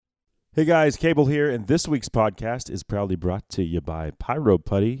Hey guys, Cable here, and this week's podcast is proudly brought to you by Pyro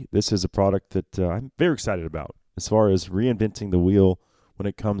Putty. This is a product that I'm very excited about as far as reinventing the wheel when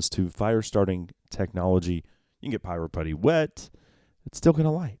it comes to fire starting technology. You can get Pyro Putty wet, it's still going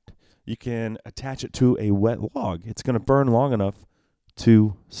to light. You can attach it to a wet log. It's going to burn long enough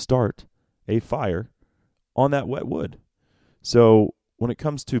to start a fire on that wet wood. So when it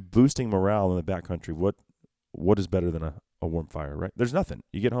comes to boosting morale in the backcountry, what is better than a warm fire, right? There's nothing.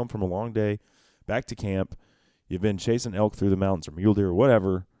 You get home from a long day, back to camp, you've been chasing elk through the mountains or mule deer or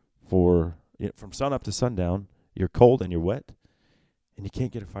whatever from sun up to sundown, you're cold and you're wet, and you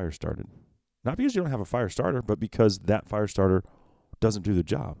can't get a fire started. Not because you don't have a fire starter, but because that fire starter doesn't do the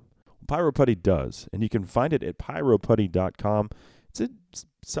job. Pyro Putty does, and you can find it at pyroputty.com. It's a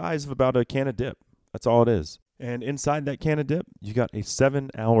size of about a can of dip. That's all it is. And inside that can of dip, you got a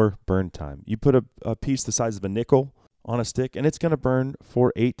 7-hour burn time. You put a piece the size of a nickel on a stick, and it's going to burn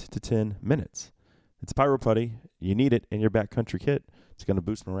for 8 to 10 minutes. It's Pyro Putty. You need it in your backcountry kit. It's going to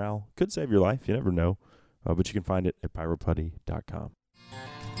boost morale. Could save your life. You never know. But you can find it at pyroputty.com.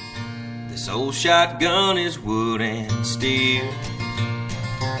 This old shotgun is wood and steel.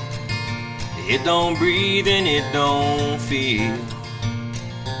 It don't breathe and it don't feel,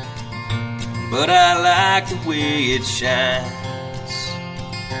 but I like the way it shines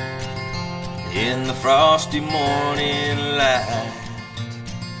in the frosty morning light.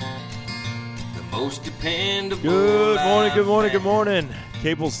 The most dependable. Good morning.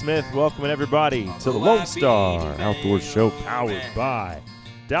 Cable Smith welcoming everybody to the Lone Star Outdoor Show powered by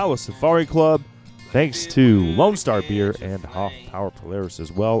Dallas Safari Club. Thanks to Lone Star Beer and Hoff Power Polaris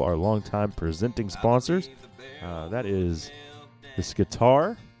as well, our longtime presenting sponsors. That is this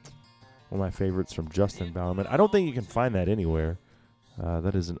guitar, one of my favorites from Justin Bowerman. I don't think you can find that anywhere.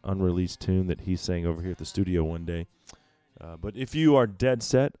 That is an unreleased tune that he sang over here at the studio one day. But if you are dead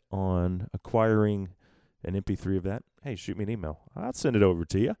set on acquiring an MP3 of that, hey, shoot me an email. I'll send it over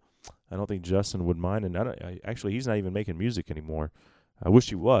to you. I don't think Justin would mind. And actually, he's not even making music anymore. I wish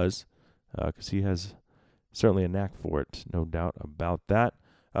he was, because he has certainly a knack for it, no doubt about that.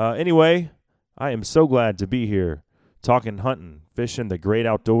 Anyway, I am so glad to be here talking hunting, fishing, the great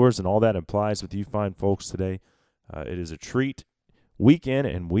outdoors, and all that implies with you fine folks today. It is a treat week in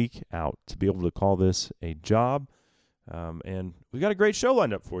and week out to be able to call this a job. And we got a great show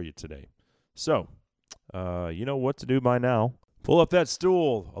lined up for you today. So, you know what to do by now. Pull up that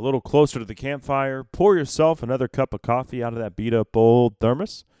stool a little closer to the campfire. Pour yourself another cup of coffee out of that beat-up old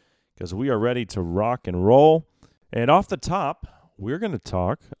thermos, because we are ready to rock and roll. And off the top, we're going to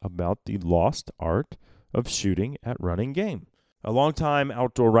talk about the lost art of shooting at running game. A longtime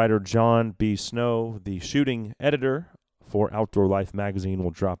outdoor writer, John B. Snow, the shooting editor for Outdoor Life magazine, will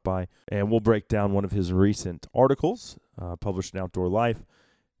drop by, and we'll break down one of his recent articles published in Outdoor Life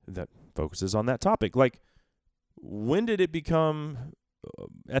that focuses on that topic. Like, when did it become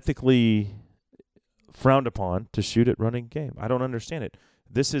ethically frowned upon to shoot at running game? I don't understand it.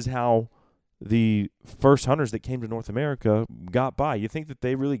 This is how the first hunters that came to North America got by. You think that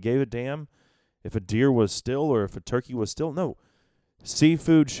they really gave a damn if a deer was still or if a turkey was still? No. See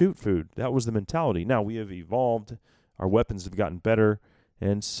food, shoot food. That was the mentality. Now we have evolved. Our weapons have gotten better.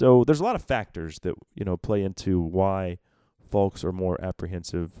 And so there's a lot of factors that, play into why folks are more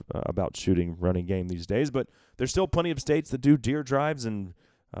apprehensive about shooting running game these days. But there's still plenty of states that do deer drives and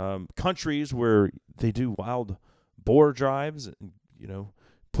countries where they do wild boar drives and,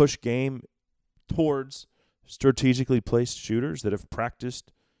 push game towards strategically placed shooters that have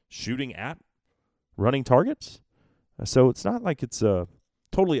practiced shooting at running targets. So it's not like it's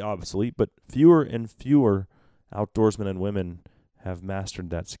totally obsolete, but fewer and fewer outdoorsmen and women have mastered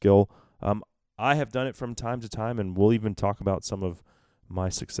that skill. I have done it from time to time, and we'll even talk about some of my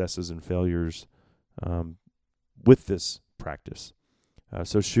successes and failures with this practice.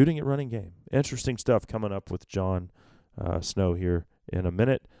 So shooting at running game. Interesting stuff coming up with John Snow here in a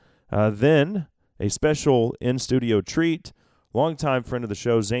minute. Then a special in-studio treat. Longtime friend of the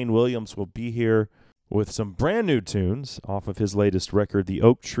show, Zane Williams, will be here with some brand new tunes off of his latest record, The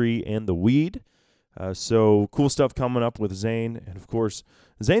Oak Tree and the Weed. So cool stuff coming up with Zane. And, of course,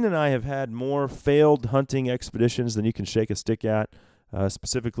 Zane and I have had more failed hunting expeditions than you can shake a stick at,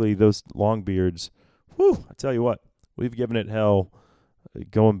 specifically those longbeards. Whew, I tell you what, we've given it hell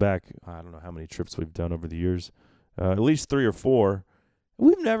going back. I don't know how many trips we've done over the years, at least 3 or 4.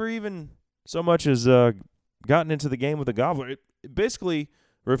 We've never even so much as gotten into the game with a gobbler. It basically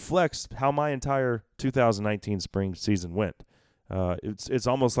reflects how my entire 2019 spring season went. It's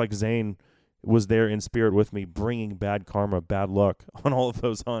almost like Zane was there in spirit with me, bringing bad karma, bad luck on all of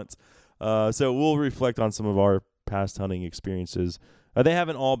those hunts. So we'll reflect on some of our past hunting experiences They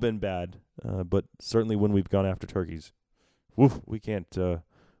haven't all been bad, but certainly when we've gone after turkeys, we can't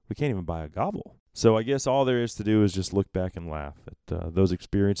even buy a gobble. So I guess all there is to do is just look back and laugh at those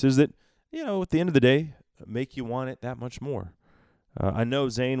experiences that, at the end of the day, make you want it that much more. I know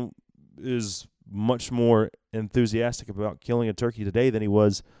Zane is much more enthusiastic about killing a turkey today than he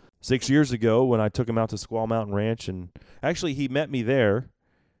was 6 years ago when I took him out to Squaw Mountain Ranch. And actually, he met me there,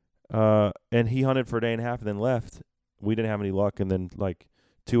 and he hunted for a day and a half and then left. We didn't have any luck, and then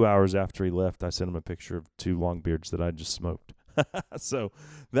 2 hours after he left, I sent him a picture of 2 longbeards that I just smoked. So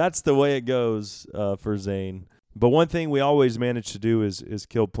that's the way it goes for Zane. But one thing we always manage to do is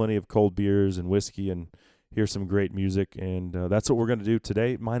kill plenty of cold beers and whiskey and hear some great music, and that's what we're going to do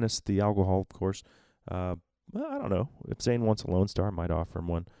today, minus the alcohol, of course. I don't know. If Zane wants a Lone Star, I might offer him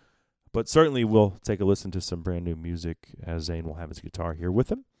one. But certainly we'll take a listen to some brand new music as Zane will have his guitar here with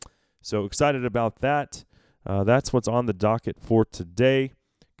him. So excited about that. That's what's on the docket for today.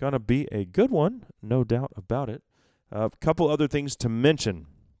 Going to be a good one, no doubt about it. A couple other things to mention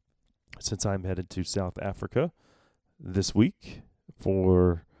since I'm headed to South Africa this week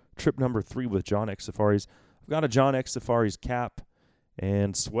for trip number 3 with John X Safaris. I've got a John X Safaris cap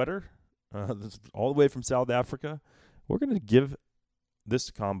and sweater all the way from South Africa. We're going to give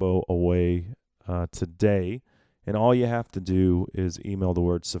this combo away today, and all you have to do is email the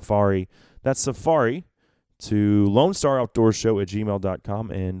word Safari. That's Safari to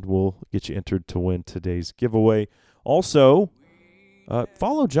LoneStarOutdoorsShow@gmail.com, and we'll get you entered to win today's giveaway. Also,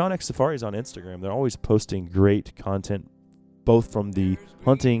 follow John X Safaris on Instagram. They're always posting great content, both from the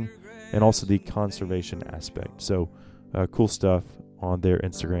hunting and also the conservation aspect. So, cool stuff on their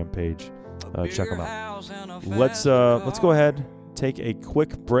Instagram page. Check them out. Let's go ahead, take a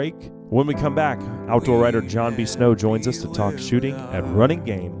quick break. When we come back, outdoor writer John B. Snow joins us to talk shooting and running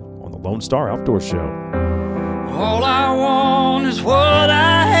game on the Lone Star Outdoor Show. All I want is what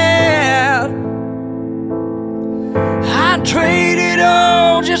I had. I'd trade it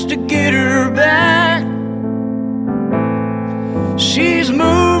all just to get her back. She's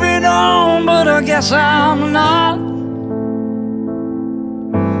moving on, but I guess I'm not.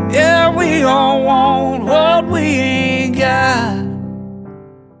 Yeah, we all want what we ain't got.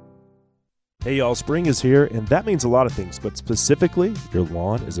 Hey y'all, spring is here, and that means a lot of things, but specifically, your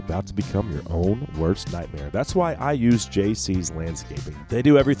lawn is about to become your own worst nightmare. That's why I use JC's Landscaping. They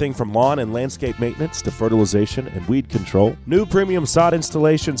do everything from lawn and landscape maintenance to fertilization and weed control. New premium sod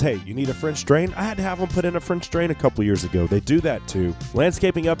installations. Hey, you need a French drain? I had to have them put in a French drain a couple years ago. They do that too.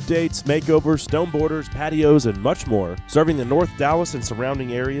 Landscaping updates, makeovers, stone borders, patios, and much more. Serving the North Dallas and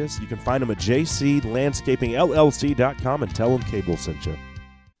surrounding areas, you can find them at jclandscapingllc.com and tell them Cable sent you.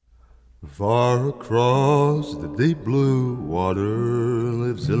 Far across the deep blue water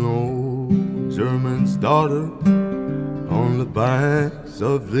lives an old German's daughter on the banks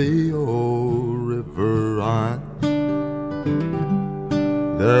of the old River Rhine.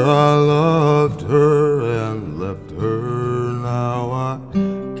 There I loved her and left her, now I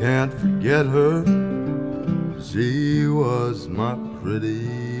can't forget her. She was my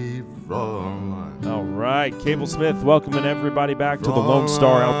pretty Fraulein. All right, Cable Smith welcoming everybody back to the Lone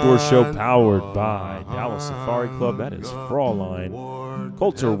Star Outdoor Show, powered by Dallas Safari Club. That is Fraulein,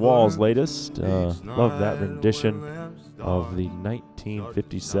 Coulter Wall's latest. Love that rendition of the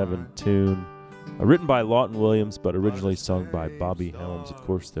 1957 tune, written by Lawton Williams, but originally sung by Bobby Helms. Of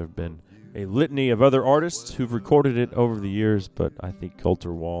course, there have been a litany of other artists who've recorded it over the years, but I think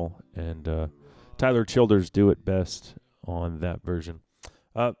Coulter Wall and Tyler Childers do it best on that version.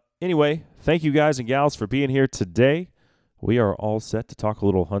 Anyway, thank you guys and gals for being here today. We are all set to talk a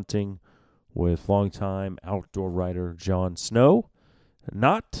little hunting with longtime outdoor writer John Snow.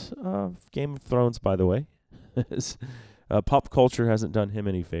 Not Game of Thrones, by the way. Pop culture hasn't done him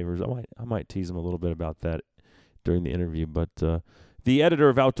any favors. I might tease him a little bit about that during the interview. But the editor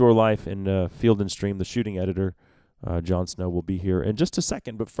of Outdoor Life and Field and Stream, the shooting editor, John Snow, will be here in just a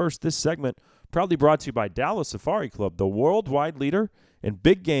second. But first, this segment proudly brought to you by Dallas Safari Club, the worldwide leader in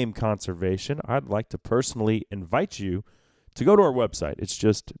big game conservation. I'd like to personally invite you to go to our website. It's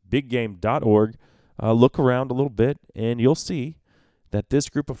just biggame.org. Look around a little bit, and you'll see that this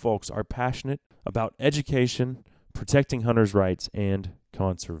group of folks are passionate about education, protecting hunters' rights, and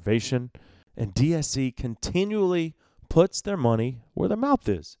conservation. And DSC continually puts their money where their mouth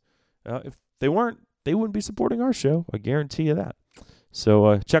is. If they weren't, they wouldn't be supporting our show. I guarantee you that.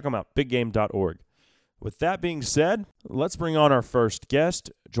 So check them out, biggame.org. With that being said, let's bring on our first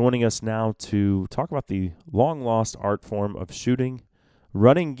guest, joining us now to talk about the long-lost art form of shooting,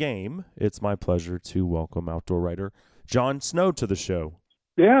 running game. It's my pleasure to welcome outdoor writer John Snow to the show.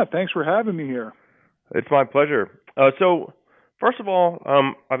 Yeah, thanks for having me here. It's my pleasure. So First of all,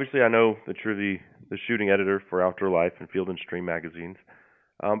 obviously I know that you're the shooting editor for Outdoor Life and Field and Stream magazines.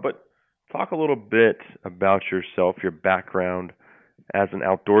 But talk a little bit about yourself, your background as an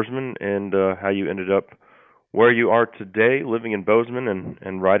outdoorsman, and how you ended up where you are today, living in Bozeman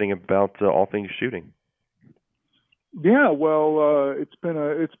and writing about all things shooting. Yeah, well, it's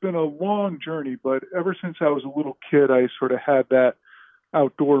been a long journey, but ever since I was a little kid, I sort of had that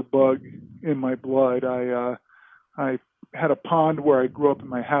outdoor bug in my blood. I had a pond where I grew up in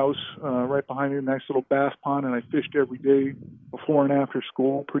my house, right behind me, a nice little bass pond, and I fished every day before and after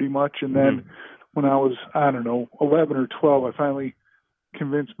school, pretty much. And then when I was, 11 or 12, I finally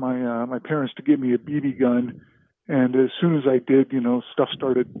convinced my parents to give me a BB gun. And as soon as I did, stuff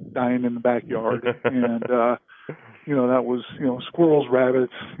started dying in the backyard, and that was, squirrels,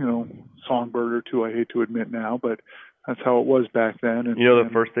 rabbits, songbird or two, I hate to admit now, but that's how it was back then. And, the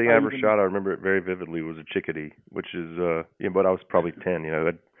first thing I ever shot, I remember it very vividly, was a chickadee, which is, but I was probably 10,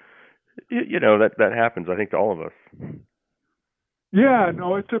 that happens, I think, to all of us. Yeah,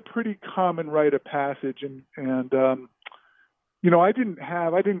 no, it's a pretty common rite of passage. And I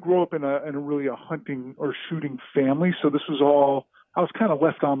didn't grow up in a really a hunting or shooting family. So this was all, I was kind of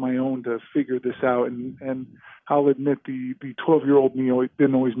left on my own to figure this out, and I'll admit the 12-year-old me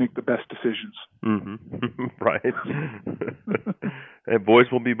didn't always make the best decisions. Mm-hmm. Right. And boys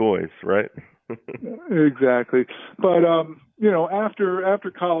will be boys, right? Exactly. But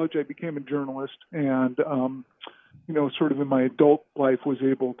after college, I became a journalist, and sort of in my adult life was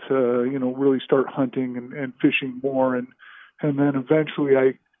able to really start hunting and fishing more, and then eventually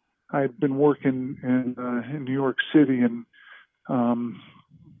I'd been working in New York City and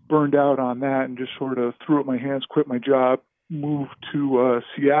burned out on that and just sort of threw up my hands, quit my job, moved to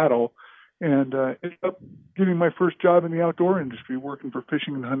Seattle, and ended up getting my first job in the outdoor industry, working for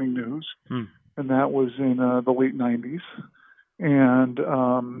Fishing and Hunting News. And that was in the late 90s. And,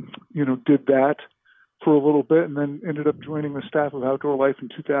 did that for a little bit and then ended up joining the staff of Outdoor Life in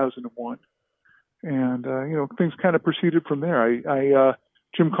 2001. And, things kind of proceeded from there.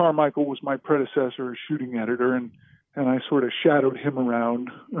 Jim Carmichael was my predecessor as shooting editor, and I sort of shadowed him around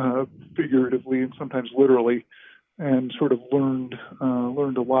figuratively and sometimes literally, and sort of learned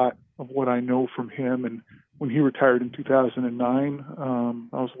a lot of what I know from him. And when he retired in 2009,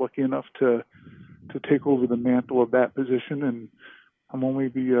 I was lucky enough to take over the mantle of that position, and I'm only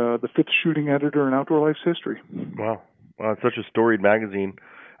the fifth shooting editor in Outdoor Life's history. Wow, it's such a storied magazine.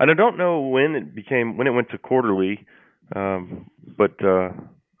 And I don't know when it went to quarterly, but I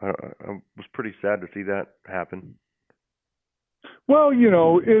was pretty sad to see that happen. Well,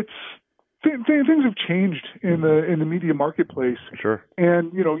 it's things have changed in the media marketplace. Sure.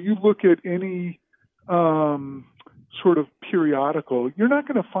 And you look at any sort of periodical, you're not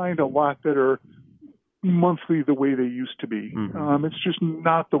going to find a lot that are monthly the way they used to be. Mm-hmm. It's just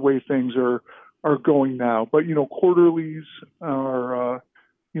not the way things are going now. But quarterlies are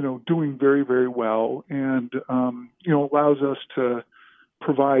doing very, very well, and allows us to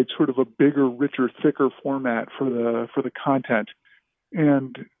provide sort of a bigger, richer, thicker format for the content.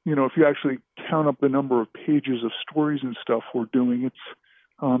 And if you actually count up the number of pages of stories and stuff we're doing,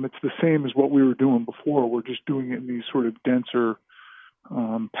 it's the same as what we were doing before. We're just doing it in these sort of denser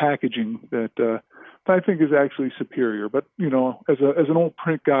packaging that I think is actually superior. But as an old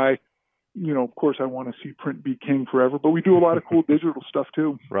print guy, of course I want to see print be king forever, but we do a lot of cool digital stuff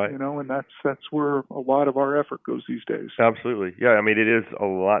too. Right. And that's where a lot of our effort goes these days. Absolutely. Yeah. I mean, it is a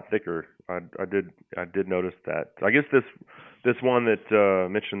lot thicker. I did notice that. I guess this one that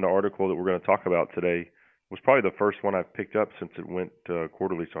mentioned the article that we're going to talk about today was probably the first one I've picked up since it went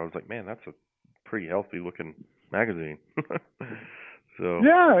quarterly. So I was like, man, that's a pretty healthy looking magazine. So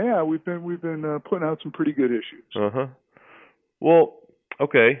yeah, we've been putting out some pretty good issues. Well,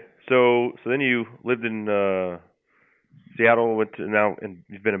 okay. So then you lived in Seattle, and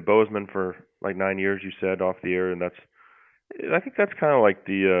you've been in Bozeman for like 9 years. You said off the air, and I think that's kind of like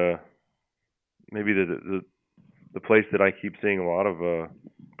the maybe the place that I keep seeing a lot of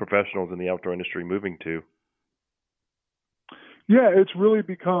professionals in the outdoor industry moving to. Yeah, it's really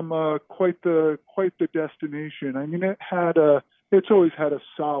become quite the destination. I mean, it's always had a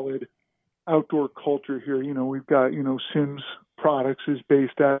solid outdoor culture here. We've got Simms Products is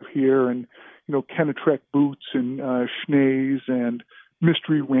based out of here, and Kenetrek Boots and Schnee's and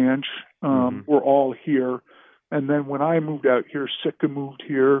Mystery Ranch were all here. And then when I moved out here, Sitka moved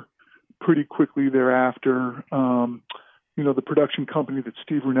here pretty quickly thereafter. The production company that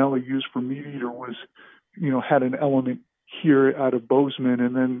Steve Rinella used for Meat Eater was, had an element here out of Bozeman,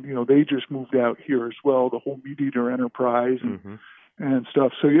 and then they just moved out here as well, the whole Meat Eater enterprise and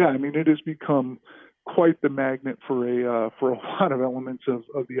stuff. So yeah, I mean, it has become quite the magnet for a lot of elements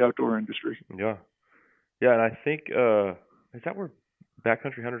of the outdoor industry. Yeah, yeah, and I think is that where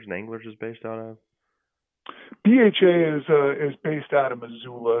Backcountry Hunters and Anglers is based out of? BHA is based out of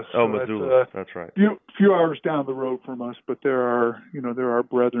Missoula. So Missoula. That's right. Few hours down the road from us, but there are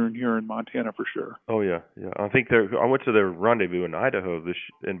brethren here in Montana for sure. Oh yeah. I think I went to their rendezvous in Idaho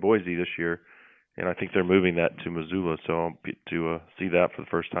in Boise this year, and I think they're moving that to Missoula, so I'll get to see that for the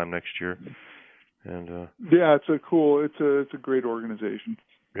first time next year. And yeah, it's a great organization.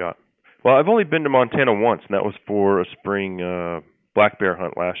 Yeah. Well, I've only been to Montana once, and that was for a spring black bear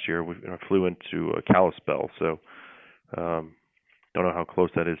hunt last year. I flew into Kalispell, so don't know how close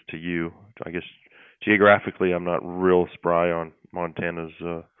that is to you. I guess geographically I'm not real spry on Montana's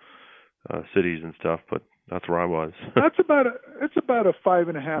cities and stuff, but that's where I was. It's about a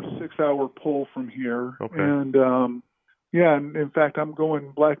 5.5, 6 hour pull from here. Okay. And yeah, and in fact I'm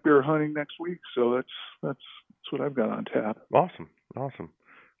going black bear hunting next week, so that's what I've got on tap. Awesome.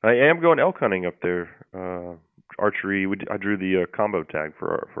 I am going elk hunting up there. Archery. I drew the combo tag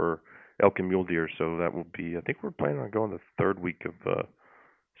for elk and mule deer, so that will be. I think we're planning on going the third week of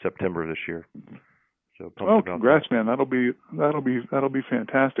September this year. So pumped about congrats, that. Man! That'll be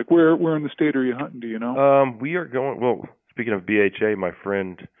fantastic. Where in the state are you hunting? Do you know? We are going. Well, speaking of BHA, my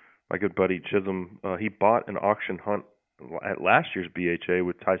good buddy Chisholm, he bought an auction hunt at last year's BHA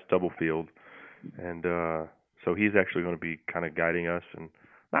with Ty Stubblefield, and so he's actually going to be kind of guiding us, and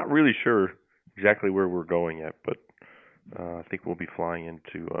not really sure exactly where we're going yet, but I think we'll be flying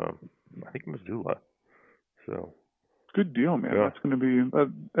into I think Missoula. So good deal, man. Yeah. That's going to be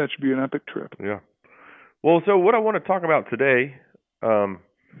that should be an epic trip. Yeah. Well, so what I want to talk about today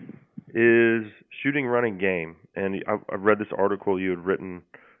is shooting running game, and I read this article you had written,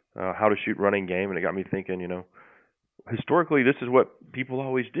 how to shoot running game, and it got me thinking. Historically, this is what people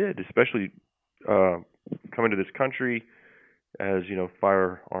always did, especially coming to this country as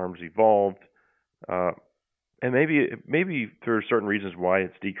firearms evolved. And maybe there are certain reasons why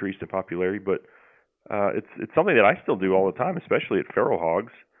it's decreased in popularity, but it's something that I still do all the time, especially at Feral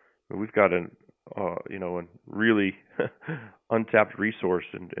Hogs. We've got a really untapped resource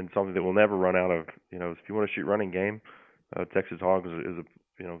and something that we'll never run out of. If you want to shoot running game, Texas Hogs is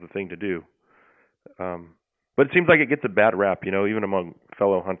the thing to do. But it seems like it gets a bad rap, even among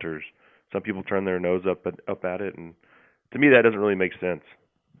fellow hunters. Some people turn their nose up at it, and to me that doesn't really make sense.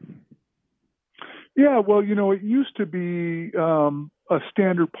 Yeah, well, it used to be a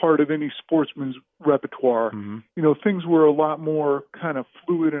standard part of any sportsman's repertoire. Mm-hmm. Things were a lot more kind of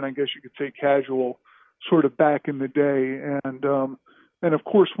fluid and I guess you could say casual sort of back in the day. And of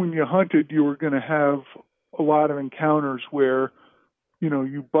course, when you hunted, you were going to have a lot of encounters where,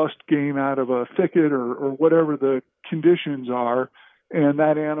 you bust game out of a thicket or whatever the conditions are, and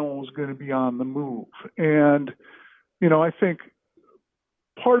that animal is going to be on the move. And, I think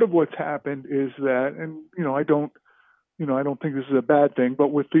part of what's happened is that, and I don't think this is a bad thing, but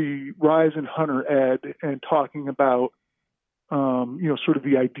with the rise in hunter ed and talking about, sort of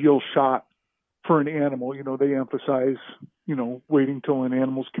the ideal shot for an animal, they emphasize, waiting till an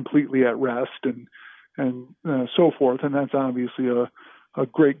animal's completely at rest and so forth, and that's obviously a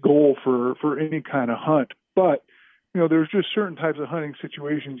great goal for any kind of hunt. But there's just certain types of hunting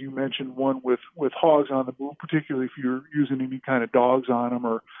situations. You mentioned one with hogs on the move, particularly if you're using any kind of dogs on them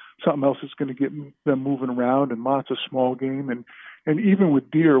or something else that's going to get them moving around, and lots of small game. And even with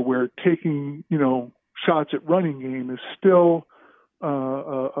deer, where taking, shots at running game is still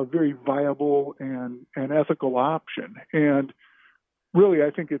a very viable and ethical option. And really,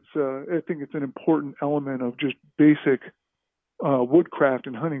 I think it's an important element of just basic woodcraft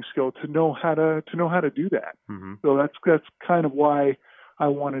and hunting skill to know how to do that. Mm-hmm. So that's kind of why I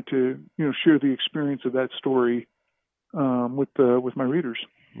wanted to share the experience of that story with my readers.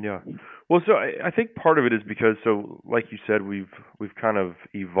 Yeah. Well, so I think part of it is because, so like you said, we've kind of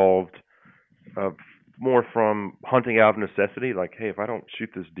evolved more from hunting out of necessity. Like, hey, if I don't shoot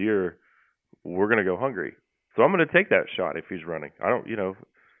this deer, we're going to go hungry. So I'm going to take that shot if he's running. I don't,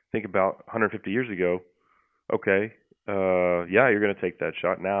 think about 150 years ago. Okay. Yeah, you're going to take that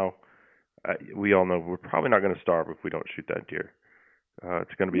shot. Now, we all know we're probably not going to starve if we don't shoot that deer.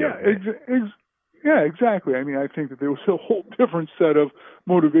 It's going to be okay. Yeah, exactly. I mean, I think that there was a whole different set of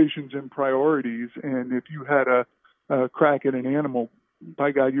motivations and priorities, and if you had a crack at an animal,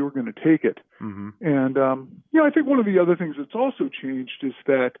 by God, you were going to take it. Mm-hmm. And I think one of the other things that's also changed is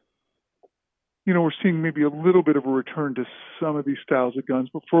that we're seeing maybe a little bit of a return to some of these styles of guns,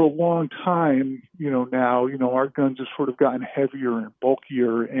 but for a long time, now, our guns have sort of gotten heavier and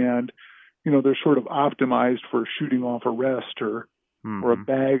bulkier, and, they're sort of optimized for shooting off a rest or or a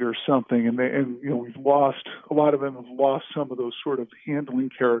bag or something, and we've lost a lot of them have lost some of those sort of handling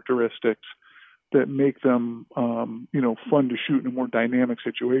characteristics that make them fun to shoot in a more dynamic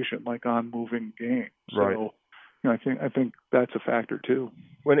situation, like on moving game. Right. So I think that's a factor too.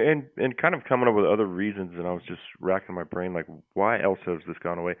 And kind of coming up with other reasons, and I was just racking my brain, like, why else has this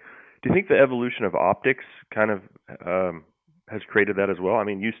gone away? Do you think the evolution of optics kind of has created that as well? I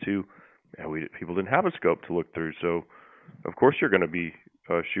mean, used to, people didn't have a scope to look through, so of course you're going to be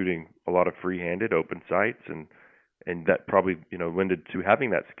shooting a lot of free-handed open sights, and that probably lended to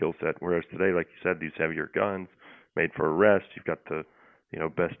having that skill set. Whereas today, like you said, these heavier guns made for arrest, you've got the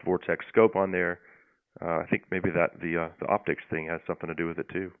best Vortex scope on there. I think maybe that the optics thing has something to do with it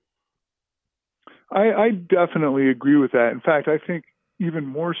too. I definitely agree with that. In fact, I think even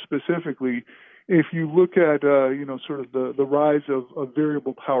more specifically, if you look at sort of the rise of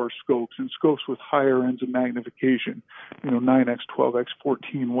variable power scopes and scopes with higher ends of magnification, 9x, 12x,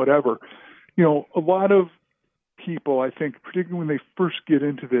 14, whatever, a lot of people, I think, particularly when they first get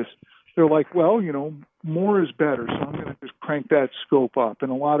into this, they're like, well, more is better, so I'm going to just crank that scope up.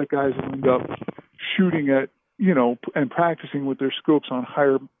 And a lot of guys will end up shooting at, and practicing with their scopes on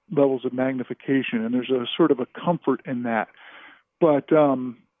higher levels of magnification, and there's a sort of a comfort in that. But,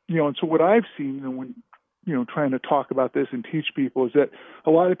 and so what I've seen when, trying to talk about this and teach people is that a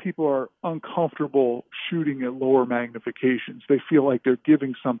lot of people are uncomfortable shooting at lower magnifications. They feel like they're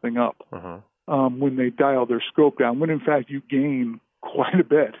giving something up when they dial their scope down, when in fact you gain quite a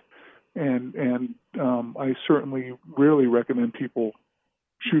bit. And I certainly rarely recommend people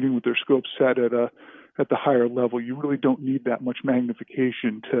shooting with their scopes set at the higher level. You really don't need that much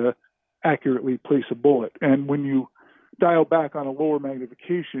magnification to accurately place a bullet. And when you dial back on a lower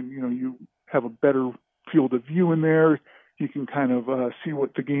magnification, you have a better field of view in there. You can kind of see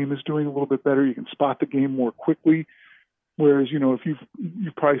what the game is doing a little bit better. You can spot the game more quickly. Whereas, if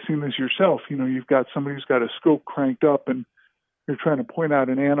you've probably seen this yourself, you've got somebody who's got a scope cranked up and you're trying to point out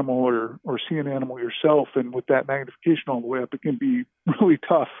an animal or see an animal yourself, and with that magnification all the way up, it can be really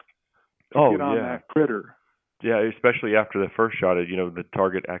tough to get on that critter. Yeah, especially after the first shot, the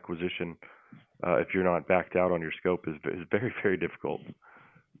target acquisition, if you're not backed out on your scope, is very, very difficult.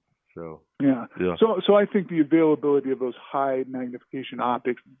 So yeah. So I think the availability of those high magnification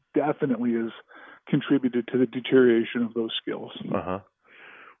optics definitely has contributed to the deterioration of those skills.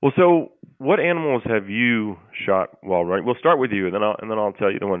 Well, so what animals have you shot while running? We'll start with you, and then I'll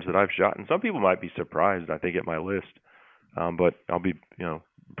tell you the ones that I've shot. And some people might be surprised, I think, at my list, but I'll be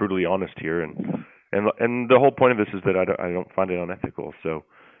brutally honest here. And the whole point of this is that I don't find it unethical. So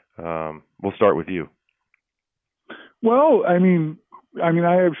we'll start with you. Well, I mean,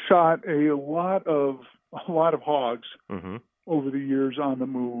 I have shot a lot of hogs over the years on the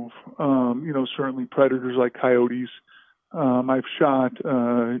move. Certainly predators like coyotes. I've shot,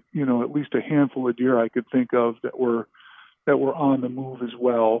 at least a handful of deer I could think of that were on the move as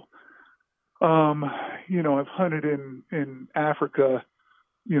well. I've hunted in Africa,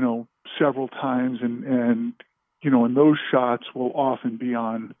 several times, and those shots will often be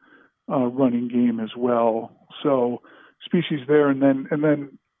on running game as well. So species there, and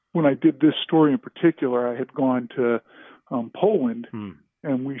then when I did this story in particular, I had gone to Poland.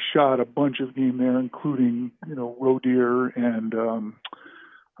 And we shot a bunch of game there, including, roe deer and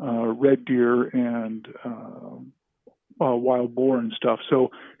red deer and wild boar and stuff. So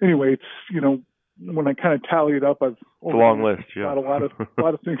anyway, it's when I kind of tally it up, it's a long list. Yeah, a lot of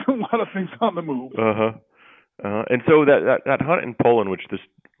things, on the move. And so that hunt in Poland, which this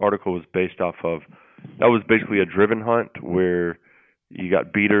article was based off of, that was basically a driven hunt where you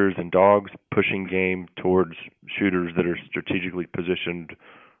got beaters and dogs pushing game towards shooters that are strategically positioned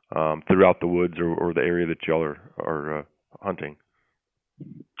throughout the woods or the area that y'all are hunting.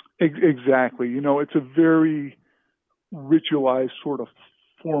 Exactly. It's a very ritualized sort of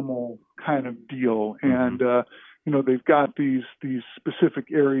formal kind of deal. And, they've got these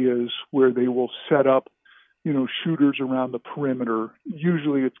specific areas where they will set up, shooters around the perimeter.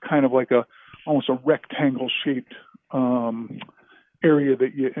 Usually it's kind of like almost a rectangle shaped area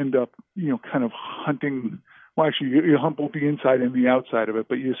that you end up, kind of hunting. Well, actually, you hunt both the inside and the outside of it,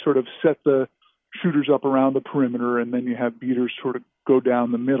 but you sort of set the shooters up around the perimeter, and then you have beaters sort of go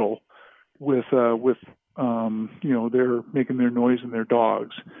down the middle with they're making their noise and their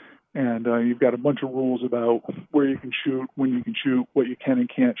dogs. And you've got a bunch of rules about where you can shoot, when you can shoot, what you can and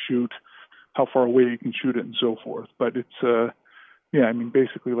can't shoot, how far away you can shoot it, and so forth. But it's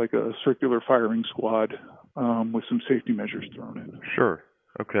basically like a circular firing squad with some safety measures thrown in. Sure.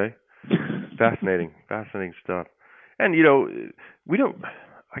 Okay. Fascinating stuff. And we don't.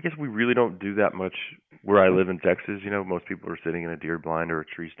 I guess we really don't do that much where I live in Texas. You know, most people are sitting in a deer blind or a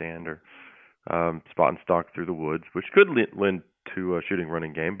tree stand or spot and stalk through the woods, which could lend to a shooting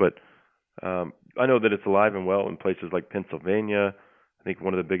running game. But I know that it's alive and well in places like Pennsylvania. I think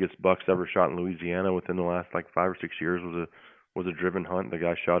one of the biggest bucks ever shot in Louisiana within the last 5 or 6 years was a driven hunt. The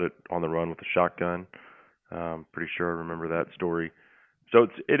guy shot it on the run with a shotgun. Pretty sure I remember that story. So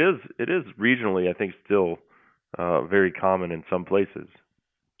it is regionally, I think, still very common in some places.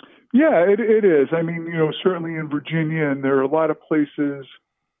 Yeah, it is. I mean, certainly in Virginia, and there are a lot of places,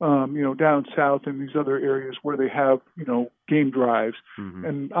 down south in these other areas where they have, game drives. Mm-hmm.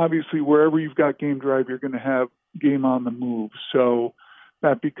 And obviously, wherever you've got game drive, you're going to have game on the move. So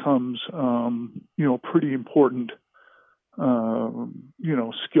that becomes, pretty important,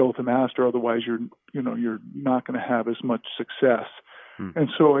 skill to master. Otherwise, you're not going to have as much success. Mm-hmm. And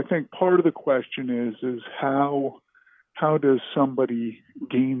so I think part of the question is how does somebody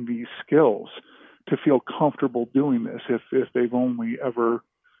gain these skills to feel comfortable doing this if they've only ever,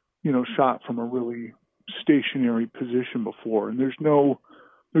 shot from a really stationary position before? And there's no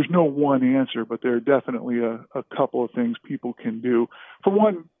one answer, but there are definitely a couple of things people can do. For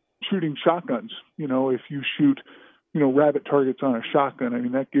one, shooting shotguns. If you shoot, rabbit targets on a shotgun, I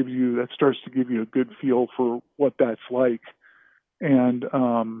mean, that starts to give you a good feel for what that's like. And,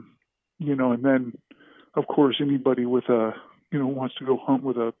 and then, of course, anybody with wants to go hunt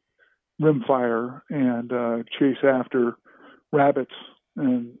with a rimfire and chase after rabbits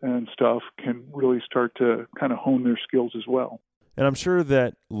and stuff can really start to kind of hone their skills as well. And I'm sure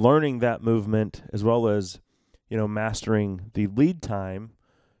that learning that movement as well as, mastering the lead time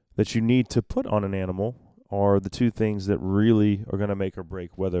that you need to put on an animal are the two things that really are going to make or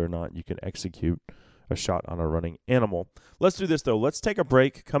break whether or not you can execute a shot on a running animal. Let's do this, though. Let's take a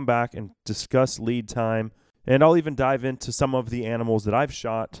break, come back, and discuss lead time. And I'll even dive into some of the animals that I've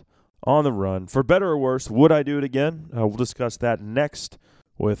shot on the run. For better or worse, would I do it again? We'll discuss that next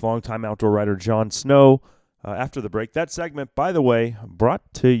with longtime outdoor writer John Snow after the break. That segment, by the way, brought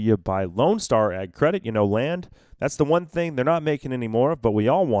to you by Lone Star Ag Credit. Land, that's the one thing they're not making anymore, but we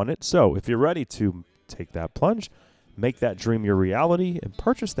all want it. So if you're ready to take that plunge, make that dream your reality, and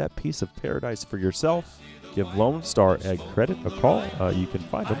purchase that piece of paradise for yourself, give Lone Star Ag Credit a call. You can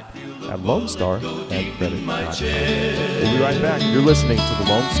find them at LoneStarAgCredit.com. We'll be right back. You're listening to the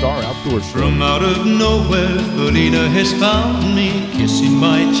Lone Star Outdoor Show. From out of nowhere, Felina has found me, kissing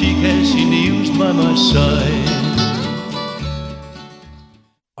my cheek as she kneels by my side.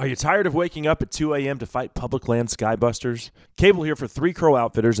 Are you tired of waking up at 2 a.m. to fight public land skybusters? Cable here for Three Crow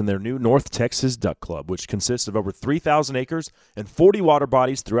Outfitters and their new North Texas Duck Club, which consists of over 3,000 acres and 40 water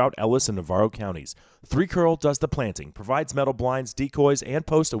bodies throughout Ellis and Navarro counties. Three Crow does the planting, provides metal blinds, decoys, and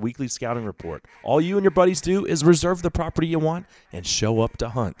posts a weekly scouting report. All you and your buddies do is reserve the property you want and show up to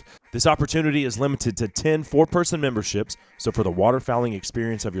hunt. This opportunity is limited to 10 four-person memberships, so for the waterfowling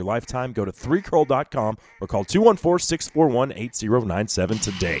experience of your lifetime, go to 3crow.com or call 214-641-8097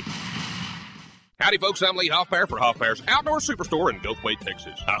 today. Howdy, folks. I'm Lee Hoffpauir for Hoffpaur's Outdoor Superstore in Gulfway,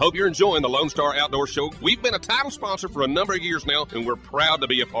 Texas. I hope you're enjoying the Lone Star Outdoor Show. We've been a title sponsor for a number of years now, and we're proud to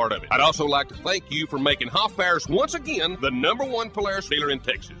be a part of it. I'd also like to thank you for making Hoffpauir's once again the #1 Polaris dealer in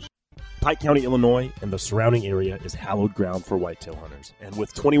Texas. Pike County, Illinois, and the surrounding area is hallowed ground for whitetail hunters. And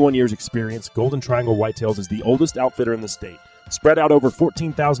with 21 years' experience, Golden Triangle Whitetails is the oldest outfitter in the state. Spread out over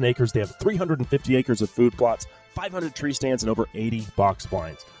 14,000 acres, they have 350 acres of food plots, 500 tree stands, and over 80 box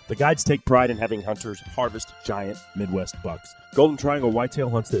blinds. The guides take pride in having hunters harvest giant Midwest bucks. Golden Triangle Whitetail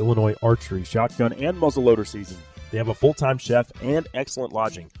hunts the Illinois archery, shotgun, and muzzleloader season. They have a full-time chef and excellent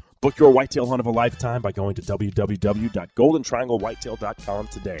lodging. Book your whitetail hunt of a lifetime by going to www.goldentrianglewhitetail.com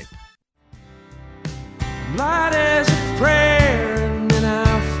today. Light as a prayer, and then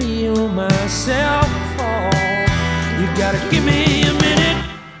I feel myself fall. You gotta give me a minute,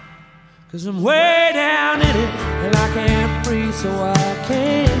 'cause I'm way down in it, and I can't breathe, so I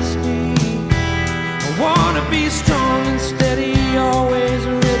can't speak. I wanna be strong and steady, always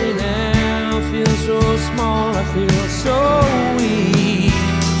ready now. I feel so small, I feel so weak.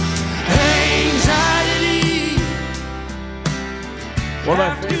 Anxiety. One of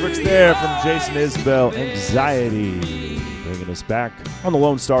my favorites there from Jason Isbell, Anxiety. Bringing us back on the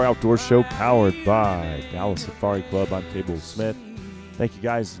Lone Star Outdoor Show, powered by Dallas Safari Club. I'm Cable Smith. Thank you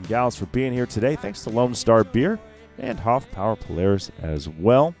guys and gals for being here today. Thanks to Lone Star Beer and Hoffpauir Polaris as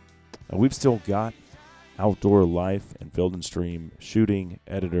well. We've still got Outdoor Life and Field and Stream shooting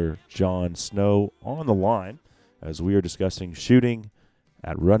editor John Snow on the line as we are discussing shooting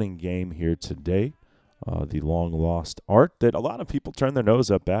at running game here today. The long-lost art that a lot of people turn their nose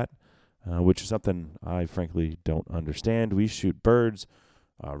up at, which is something I frankly don't understand. We shoot birds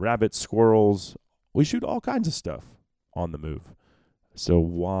rabbits, squirrels. We shoot all kinds of stuff on the move. So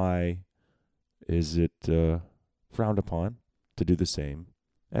why is it frowned upon to do the same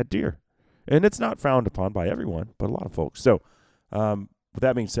at deer? And it's not frowned upon by everyone, but a lot of folks. So with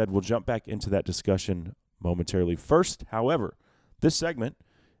that being said, we'll jump back into that discussion momentarily. First, however, this segment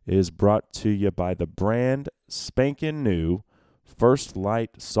is brought to you by the brand spanking new First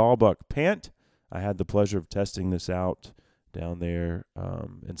Light Sawbuck Pant. I had the pleasure of testing this out down there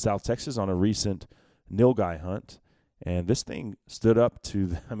in South Texas on a recent nilgai hunt. And this thing stood up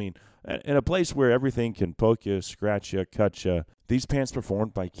to, in a place where everything can poke you, scratch you, cut you, these pants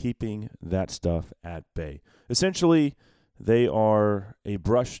performed by keeping that stuff at bay. Essentially, they are a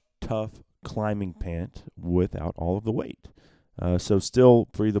brush-tough climbing pant without all of the weight. So still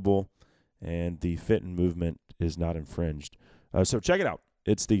breathable, and the fit and movement is not infringed. So check it out.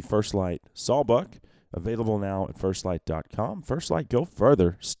 It's the First Light Sawbuck, available now at firstlight.com. First Light, go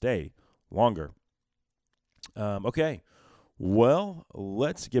further, stay longer. Okay, well,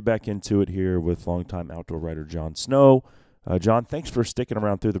 let's get back into it here with longtime outdoor writer John Snow. John, thanks for sticking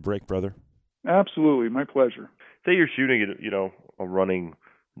around through the break, brother. Absolutely, my pleasure. Say you're shooting at, a running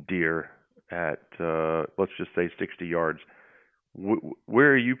deer at, let's just say 60 yards.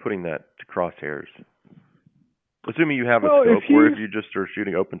 Where are you putting that to crosshairs? Assuming you have a scope, or if you just are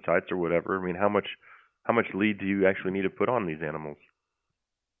shooting open sights or whatever. How much lead do you actually need to put on these animals?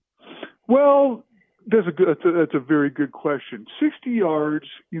 Well, that's a very good question. 60 yards,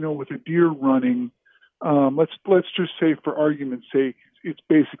 with a deer running, let's just say for argument's sake, it's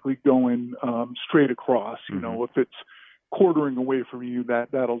basically going straight across. If it's quartering away from you,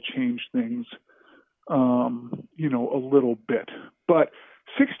 that'll change things, a little bit. But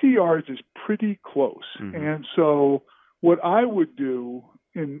 60 yards is pretty close. Mm-hmm. And so what I would do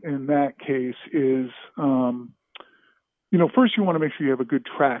in that case is, first you want to make sure you have a good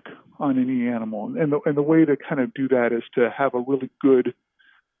track on any animal. And the way to kind of do that is to have a really good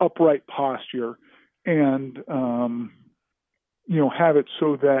upright posture and, have it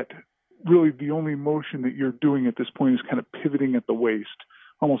so that really the only motion that you're doing at this point is kind of pivoting at the waist,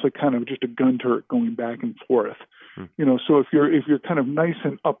 almost like kind of just a gun turret going back and forth. So if you're kind of nice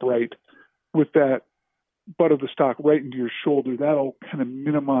and upright with that butt of the stock right into your shoulder, that'll kind of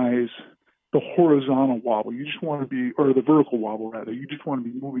minimize the horizontal wobble. You just want to be, or the vertical wobble rather, you just want to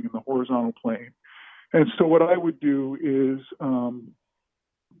be moving in the horizontal plane. And so what I would do is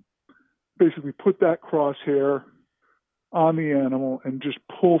basically put that crosshair on the animal and just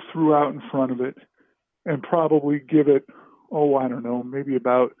pull through out in front of it and probably give it, maybe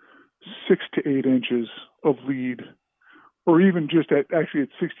about 6 to 8 inches of lead, or even just at 60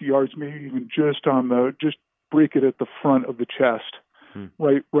 yards, maybe even just break it at the front of the chest,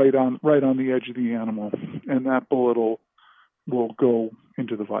 right on the edge of the animal, and that bullet will go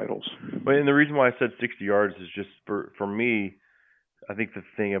into the vitals. But and the reason why I said 60 yards is just for me, I think the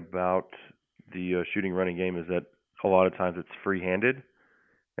thing about the shooting running game is that a lot of times it's free-handed,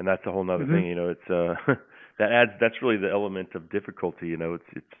 and that's a whole nother thing. It's that's really the element of difficulty.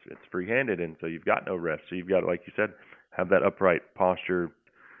 It's free-handed, and so you've got no rest. So you've got, like you said, have that upright posture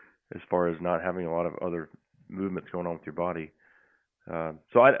as far as not having a lot of other movements going on with your body.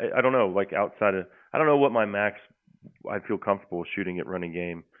 So I don't know, like outside of, I don't know what my max I'd feel comfortable shooting at running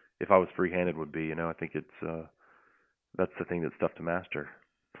game if I was free-handed would be. I think it's that's the thing that's tough to master.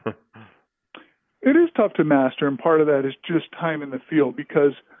 It is tough to master, and part of that is just time in the field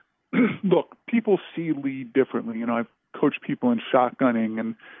because, look, people see lead differently. I've coached people in shotgunning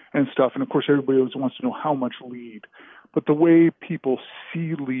and stuff, and of course everybody always wants to know how much lead. But the way people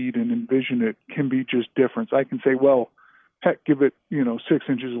see lead and envision it can be just different. I can say, well, heck, give it, 6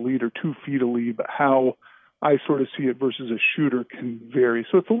 inches of lead or 2 feet of lead, but how I sort of see it versus a shooter can vary.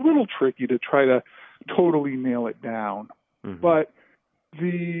 So it's a little tricky to try to totally nail it down. Mm-hmm. But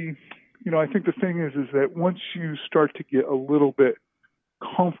I think the thing is that once you start to get a little bit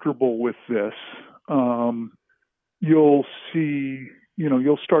comfortable with this, you'll see,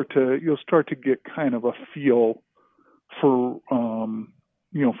 you'll start to get kind of a feel for,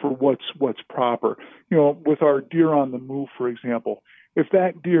 for what's proper. With our deer on the move, for example, if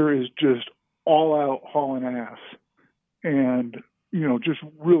that deer is just all out hauling ass and, just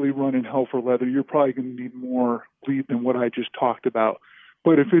really running hell for leather, you're probably going to need more lead than what I just talked about.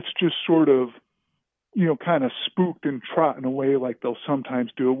 But if it's just sort of, kind of spooked and trotting away like they'll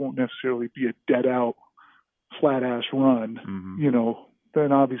sometimes do, it won't necessarily be a dead out, flat ass run,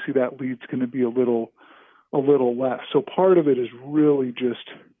 then obviously that lead's going to be a little less. So part of it is really just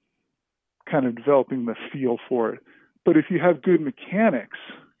kind of developing the feel for it. But if you have good mechanics,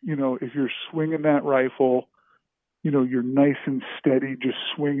 if you're swinging that rifle, you're nice and steady, just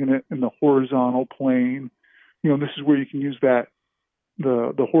swinging it in the horizontal plane. This is where you can use the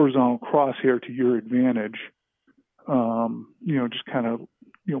horizontal crosshair to your advantage. Just kind of,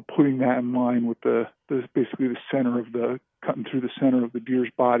 putting that in line with the basically the center of cutting through the center of the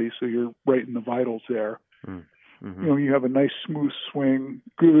deer's body. So you're right in the vitals there. Mm-hmm. You have a nice smooth swing,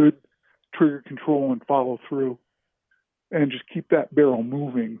 good trigger control and follow through, and just keep that barrel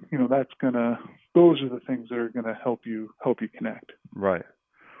moving. Those are the things that are going to help you connect. Right.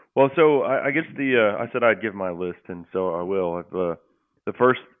 Well, so I guess I said I'd give my list, and so I will. The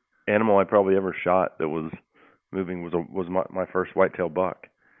first animal I probably ever shot that was moving was my first whitetail buck.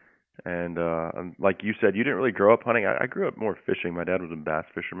 And like you said, you didn't really grow up hunting. I grew up more fishing. My dad was a bass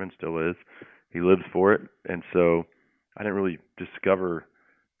fisherman, still is. He lives for it. And so I didn't really discover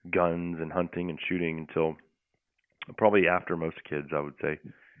guns and hunting and shooting until probably after most kids, I would say,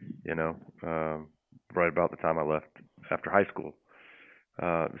 right about the time I left after high school.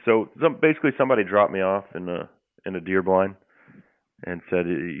 So basically somebody dropped me off in a deer blind and said,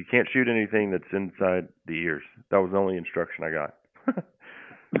 you can't shoot anything that's inside the ears. That was the only instruction I got.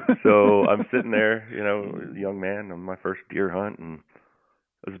 So I'm sitting there, young man on my first deer hunt, and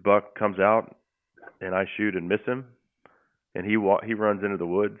this buck comes out, and I shoot and miss him, and he runs into the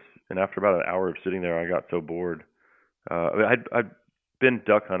woods. And after about an hour of sitting there, I got so bored. I'd been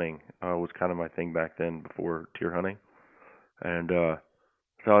duck hunting, was kind of my thing back then before deer hunting, and so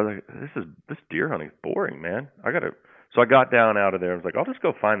I was like, this deer hunting is boring, man. So I got down out of there. I was like, I'll just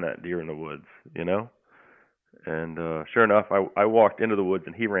go find that deer in the woods, And sure enough, I walked into the woods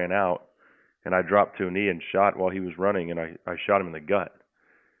and he ran out, and I dropped to a knee and shot while he was running, and I shot him in the gut.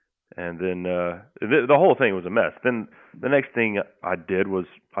 And then the whole thing was a mess. Then the next thing I did was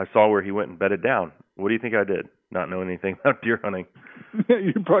I saw where he went and bedded down. What do you think I did? Not knowing anything about deer hunting.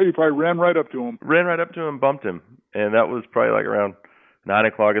 You probably ran right up to him. Ran right up to him, bumped him, and that was probably like around 9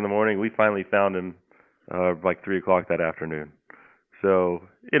 o'clock in the morning. We finally found him like 3 o'clock that afternoon. So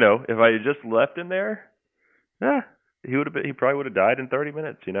if I had just left him there, he probably would have died in 30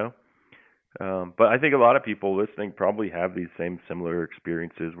 minutes, But I think a lot of people listening probably have these similar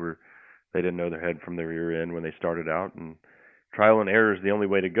experiences where they didn't know their head from their rear end when they started out, and trial and error is the only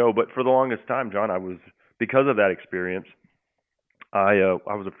way to go. But for the longest time, John, because of that experience, I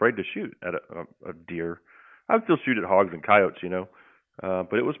was afraid to shoot at a deer. I would still shoot at hogs and coyotes,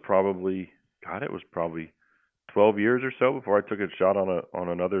 but it was probably 12 years or so before I took a shot on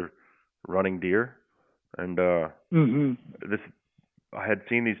another running deer. And I had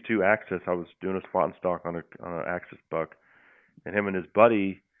seen these two axis. I was doing a spot and stalk on an axis buck, and him and his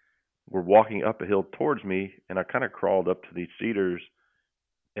buddy were walking up a hill towards me, and I kind of crawled up to these cedars,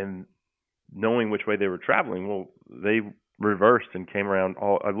 and knowing which way they were traveling, well, they reversed and came around.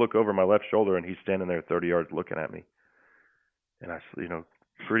 I look over my left shoulder, and he's standing there 30 yards looking at me, and I,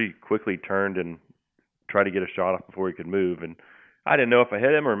 pretty quickly turned and tried to get a shot off before he could move, and I didn't know if I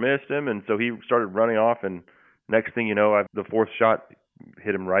hit him or missed him, and so he started running off, and next thing you know, the fourth shot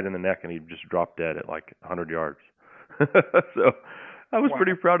hit him right in the neck, and he just dropped dead at like 100 yards. So I was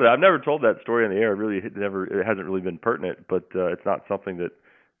pretty proud of that. I've never told that story in the air. It hasn't really been pertinent, but it's not something that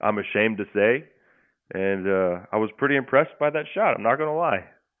I'm ashamed to say, and I was pretty impressed by that shot. I'm not going to lie.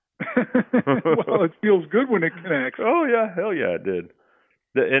 Well, it feels good when it connects. Oh, yeah. Hell yeah, it did.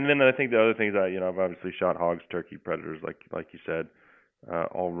 And then I think the other things I've obviously shot hogs, turkey, predators, like you said,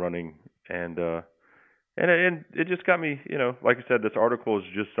 all running, and it just got me, like I said, this article is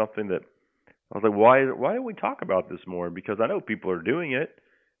just something that I was like, why don't we talk about this more? Because I know people are doing it,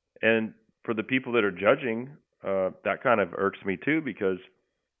 and for the people that are judging, that kind of irks me too, because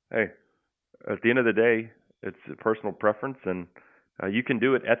hey, at the end of the day, it's a personal preference, and you can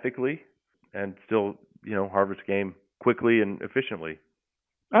do it ethically and still, harvest game quickly and efficiently.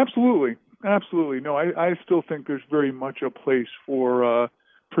 Absolutely. No, I still think there's very much a place for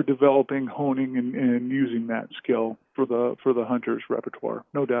developing, honing, and using that skill for the hunter's repertoire.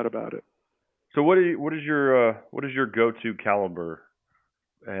 No doubt about it. So what is your go-to caliber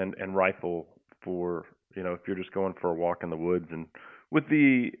and rifle for, if you're just going for a walk in the woods and with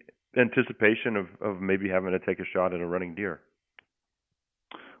the anticipation of maybe having to take a shot at a running deer?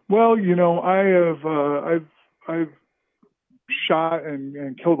 Well, I've shot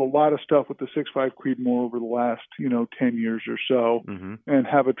and killed a lot of stuff with the 6.5 Creedmoor over the last 10 years or so, mm-hmm. and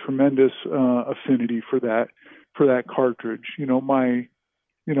have a tremendous affinity for that cartridge. I've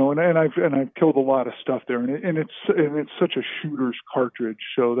killed a lot of stuff there, and it's such a shooter's cartridge.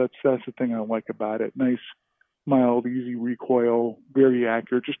 So that's the thing I like about it. Nice, mild, easy recoil, very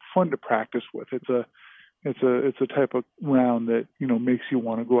accurate, just fun to practice with. It's a type of round that makes you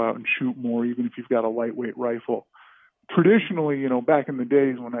want to go out and shoot more, even if you've got a lightweight rifle. traditionally, you know, back in the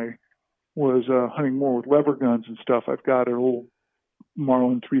days when I was hunting more with lever guns and stuff, I've got an old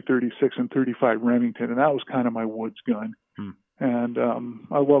Marlin 336 and 35 Remington, and that was kind of my woods gun. And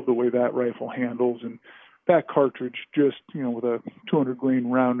I love the way that rifle handles, and that cartridge just, you know, with a 200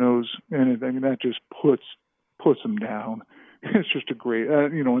 grain round nose in it, I mean, that just puts them down. It's just a great,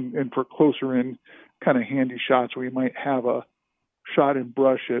 you know, and for closer in kind of handy shots where you might have a shot in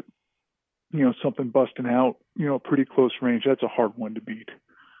brush at, you know, something busting out, you know, pretty close range, that's a hard one to beat.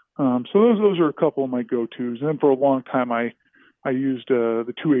 So those are a couple of my go-tos. And then for a long time, I used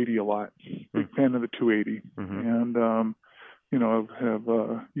the 280 a lot. Big fan of the 280. And, you know,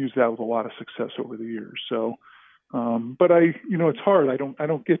 have used that with a lot of success over the years. So, but you know, it's hard. I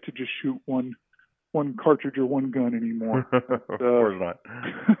don't get to just shoot one cartridge or one gun anymore. Of course not.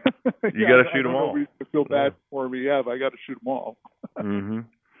 You got to shoot them all. I feel bad for me. Yeah, but I got to shoot them all.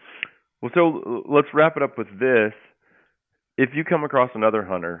 Well, so let's wrap it up with this. If you come across another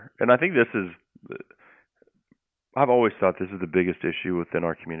hunter, and I think this is, I've always thought this is the biggest issue within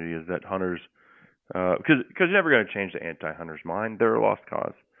our community, is that hunters, because you're never going to change the anti-hunter's mind. They're a lost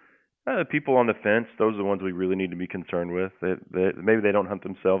cause. The people on the fence, those are the ones we really need to be concerned with. Maybe they don't hunt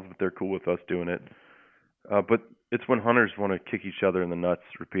themselves, but they're cool with us doing it. But it's when hunters want to kick each other in the nuts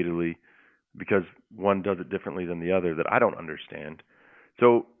repeatedly because one does it differently than the other that I don't understand.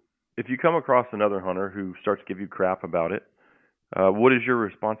 So if you come across another hunter who starts to give you crap about it, what is your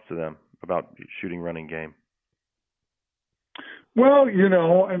response to them about shooting running game? Well, you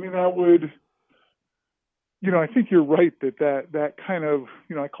know, I mean, I would, you know, I think you're right that kind of,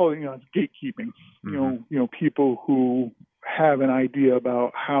 you know, I call it, you know, it's gatekeeping. You know, people who have an idea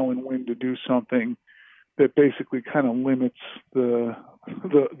about how and when to do something that basically kind of limits the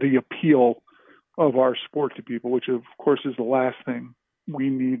appeal of our sport to people, which of course is the last thing we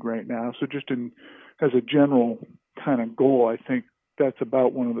need right now. So just as a general kind of goal, I think that's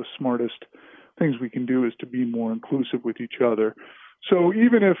about one of the smartest things we can do, is to be more inclusive with each other. So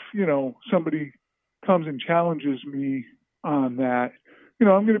even if, you know, somebody comes and challenges me on that, you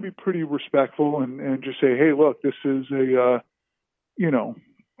know, I'm going to be pretty respectful and just say, hey, look, this is a, you know,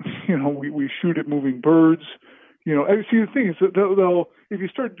 we shoot at moving birds. You know, see, the thing is that they'll, if you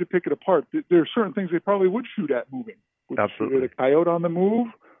started to pick it apart, there are certain things they probably would shoot at moving. Would Absolutely. Shoot at a coyote on the move,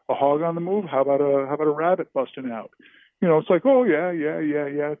 a hog on the move. How about a rabbit busting out? You know, it's like, oh yeah.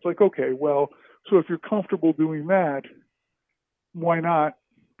 It's like, okay, well, so if you're comfortable doing that, why not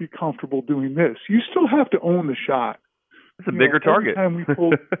be comfortable doing this? You still have to own the shot. It's a bigger target. Every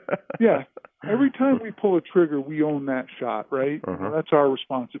time we pull a trigger, we own that shot, right? You know, that's our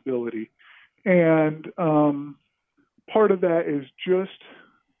responsibility. And part of that is just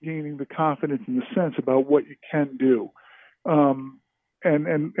gaining the confidence and the sense about what you can do. And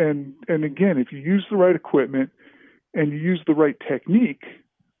again, if you use the right equipment and you use the right technique,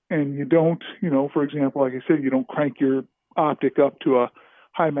 and you don't, you know, for example, like I said, you don't crank your optic up to a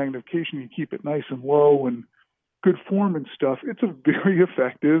high magnification, you keep it nice and low and good form and stuff, it's a very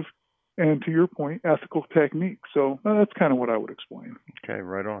effective and, to your point, ethical technique. So that's kind of what I would explain. Okay,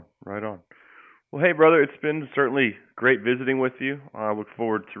 right on. Well, hey, brother, it's been certainly great visiting with you. I look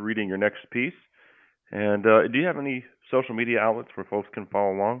forward to reading your next piece. And do you have any social media outlets where folks can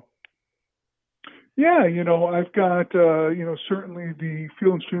follow along? Yeah, you know, I've got, you know, certainly the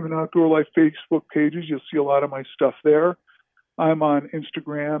Field and Stream and Outdoor Life Facebook pages. You'll see a lot of my stuff there. I'm on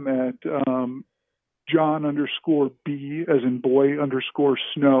Instagram at John_B, as in boy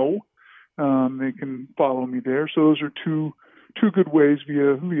 _snow. They can follow me there. So those are two good ways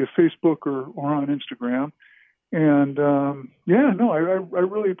via Facebook or on Instagram. And I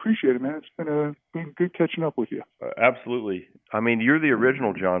really appreciate it, man. It's been good catching up with you. Absolutely. I mean, you're the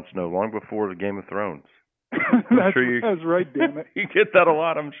original Jon Snow, long before the Game of Thrones. That's right, damn it. You get that a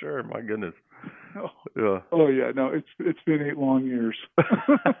lot, I'm sure. My goodness. Oh yeah, no, it's been 8 long years.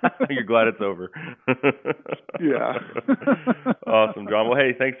 You're glad it's over. Yeah. Awesome, John. Well,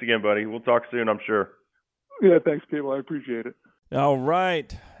 hey, thanks again, buddy. We'll talk soon, I'm sure. Yeah, thanks, Cable. I appreciate it. All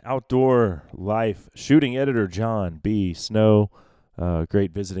right. Outdoor Life shooting editor John B. Snow.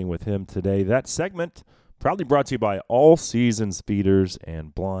 Great visiting with him today. That segment proudly brought to you by All Seasons Feeders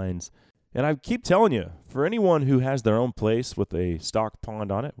and Blinds. And I keep telling you, for anyone who has their own place with a stock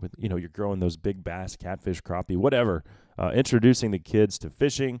pond on it, with, you know, you're growing those big bass, catfish, crappie, whatever, introducing the kids to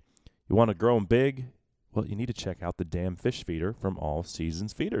fishing, you want to grow them big, well, you need to check out the Dam Fish Feeder from All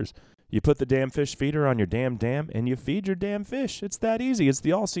Seasons Feeders. You put the Dam Fish Feeder on your dam, and you feed your damn fish. It's that easy. It's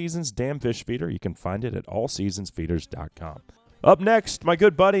the All Seasons Dam Fish Feeder. You can find it at allseasonsfeeders.com. Up next, my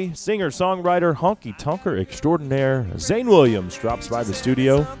good buddy, singer, songwriter, honky-tonker extraordinaire, Zane Williams drops by the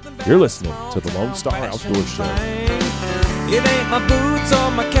studio. You're listening to the Lone Star Outdoor Show. It ain't my boots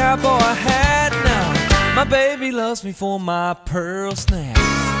or my cowboy hat now. My baby loves me for my pearl snap.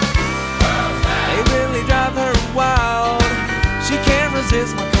 They really drive her wild. She can't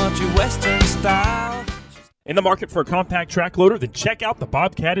resist my country western style. In the market for a compact track loader? Then check out the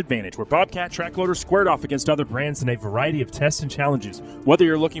Bobcat Advantage, where Bobcat track loaders squared off against other brands in a variety of tests and challenges. Whether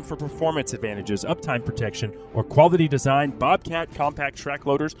you're looking for performance advantages, uptime protection, or quality design, Bobcat compact track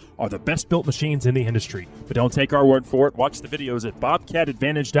loaders are the best built machines in the industry. But don't take our word for it. Watch the videos at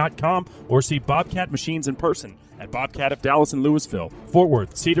bobcatadvantage.com or see Bobcat machines in person at Bobcat of Dallas and Louisville, Fort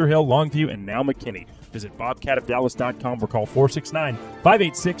Worth, Cedar Hill, Longview, and now McKinney. Visit bobcatofdallas.com or call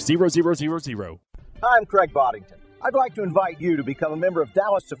 469-586-0000. I'm Craig Boddington. I'd like to invite you to become a member of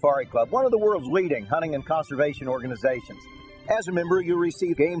Dallas Safari Club, one of the world's leading hunting and conservation organizations. As a member, you'll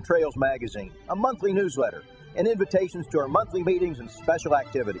receive Game Trails magazine, a monthly newsletter, and invitations to our monthly meetings and special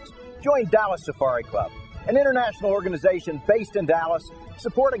activities. Join Dallas Safari Club, an international organization based in Dallas,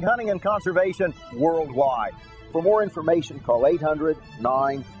 supporting hunting and conservation worldwide. For more information, call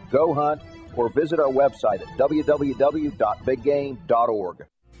 800-9-GO-HUNT or visit our website at www.biggame.org.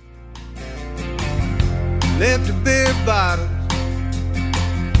 Left a beer bottle,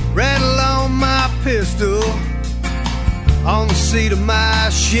 rattle on my pistol, on the seat of my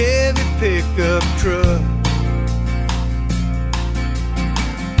Chevy pickup truck.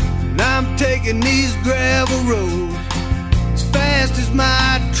 And I'm taking these gravel roads as fast as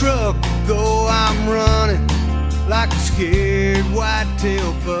my truck will go. I'm running like a scared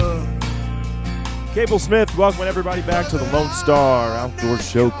white-tailed buck. Cable Smith, welcome everybody back to the Lone Star Outdoor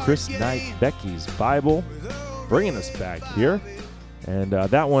Show. Chris Knight, Becky's Bible, bringing us back here. And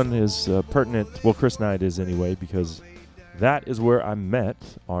that one is pertinent. Well, Chris Knight is anyway, because that is where I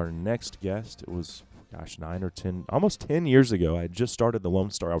met our next guest. It was, 9 or 10, almost 10 years ago. I had just started the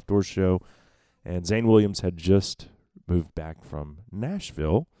Lone Star Outdoor Show, and Zane Williams had just moved back from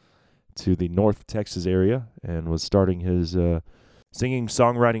Nashville to the North Texas area and was starting his singing,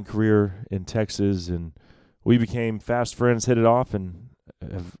 songwriting career in Texas, and we became fast friends, hit it off, and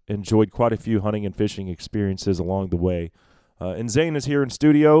have enjoyed quite a few hunting and fishing experiences along the way. And Zane is here in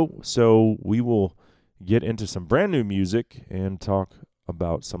studio, so we will get into some brand new music and talk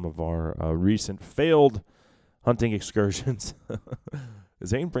about some of our recent failed hunting excursions.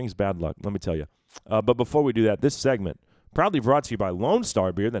 Zane brings bad luck, let me tell you. But before we do that, this segment proudly brought to you by Lone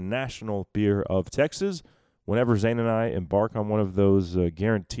Star Beer, the national beer of Texas. Whenever Zane and I embark on one of those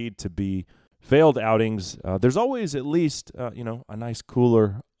guaranteed to be failed outings, there's always at least, a nice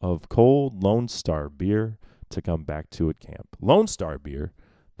cooler of cold Lone Star beer to come back to at camp. Lone Star Beer,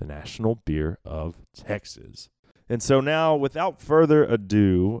 the national beer of Texas. And so now, without further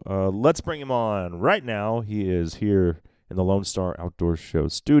ado, let's bring him on right now. He is here in the Lone Star Outdoor Show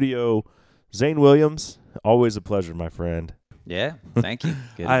studio. Zane Williams, always a pleasure, my friend. Yeah, thank you.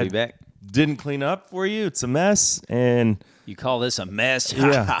 Good to be back. Didn't clean up for you. It's a mess, and you call this a mess?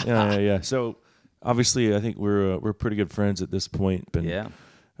 yeah. So obviously, I think we're pretty good friends at this point. Been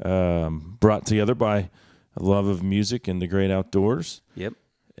brought together by a love of music and the great outdoors. Yep.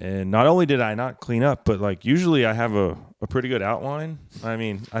 And not only did I not clean up, but like usually I have a pretty good outline. I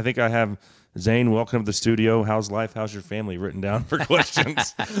mean, I think I have Zane, welcome to the studio. How's life? How's your family? Written down for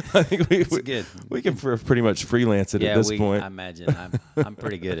questions. I think we can pretty much freelance it at this point. I imagine I'm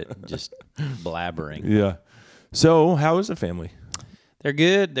pretty good at just blabbering. Yeah. So how is the family? They're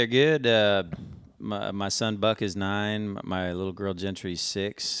good. They're good. My son Buck is 9. My little girl Gentry's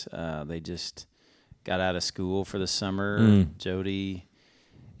 6. They just got out of school for the summer. Jody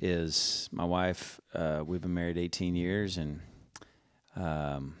is my wife. We've been married 18 years, and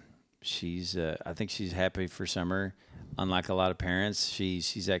she's I think she's happy for summer. Unlike a lot of parents,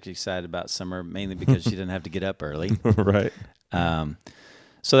 she's actually excited about summer, mainly because she doesn't have to get up early. Right.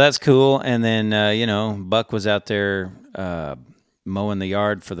 So that's cool. And then Buck was out there mowing the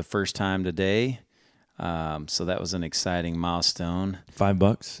yard for the first time today. So that was an exciting milestone.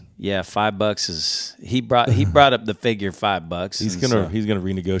 $5? Yeah, $5 is he brought up the figure $5. He's gonna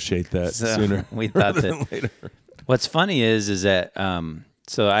renegotiate that sooner. We thought that later. What's funny is that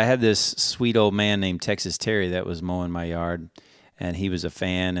so I had this sweet old man named Texas Terry that was mowing my yard, and he was a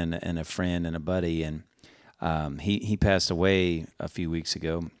fan and a friend and a buddy, and he passed away a few weeks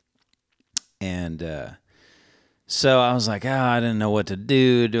ago, and so I was like, I didn't know what to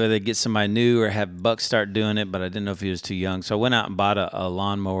do. Do I get somebody new or have Buck start doing it? But I didn't know if he was too young, so I went out and bought a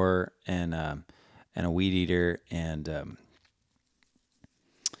lawnmower and a weed eater, and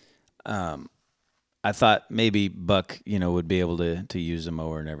I thought maybe Buck, would be able to use a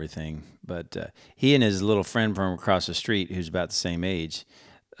mower and everything. But he and his little friend from across the street, who's about the same age,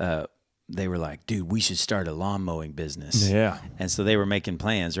 they were like, dude, we should start a lawn mowing business. Yeah. And so they were making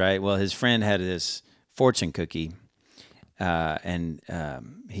plans, right? Well, his friend had this fortune cookie, and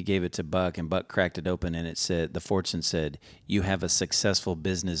he gave it to Buck, and Buck cracked it open, and it said, the fortune said, "You have a successful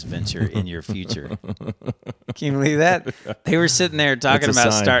business venture in your future." Can you believe that? They were sitting there talking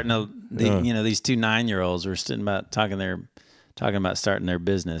about starting these two 9-year-olds were sitting about talking about starting their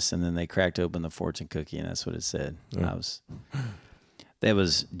business, and then they cracked open the fortune cookie, and that's what it said. Yeah. That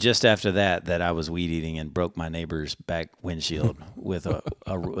was just after that I was weed eating and broke my neighbor's back windshield with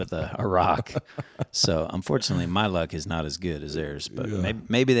a rock. So unfortunately, my luck is not as good as theirs. But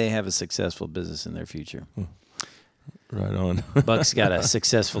maybe they have a successful business in their future. Right on. Buck's got to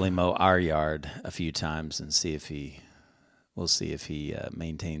successfully mow our yard a few times and we'll see if he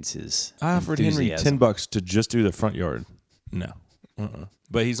maintains his. I offered Henry $10 to just do the front yard. No,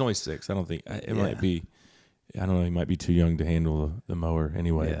 but he's only 6. I don't think it might be. I don't know. He might be too young to handle the mower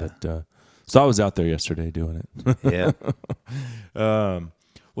anyway. Yeah. But so I was out there yesterday doing it. Yeah.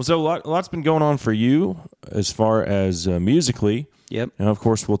 Well, so a lot's been going on for you as far as musically. Yep. And of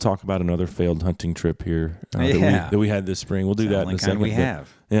course, we'll talk about another failed hunting trip here that we had this spring. We'll do that in a second. We have.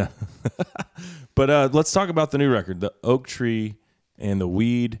 Yeah. But let's talk about the new record, the Oak Tree and the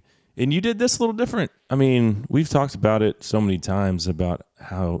Weed. And you did this a little different. I mean, we've talked about it so many times about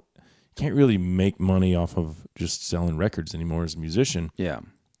how you can't really make money off of just selling records anymore as a musician. Yeah.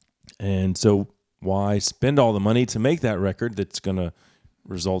 And so why spend all the money to make that record that's going to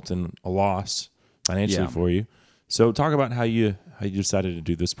result in a loss financially for you? So talk about how you decided to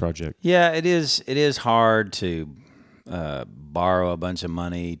do this project. Yeah, it is hard to borrow a bunch of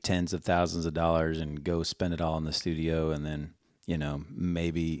money, tens of thousands of dollars, and go spend it all in the studio, and then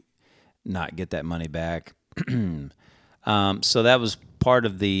maybe not get that money back. So that was part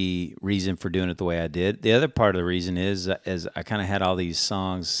of the reason for doing it the way I did. The other part of the reason is I kind of had all these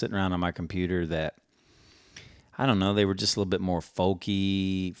songs sitting around on my computer that, I don't know, they were just a little bit more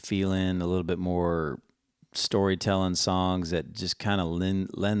folky feeling, a little bit more storytelling songs that just kind of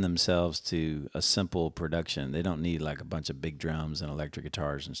lend themselves to a simple production. They don't need like a bunch of big drums and electric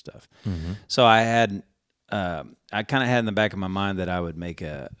guitars and stuff. Mm-hmm. So I kind of had in the back of my mind that I would make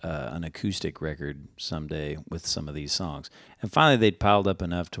an acoustic record someday with some of these songs. And finally, they'd piled up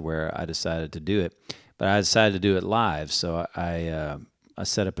enough to where I decided to do it. But I decided to do it live, so I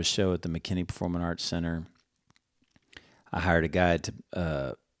set up a show at the McKinney Performing Arts Center. I hired a guy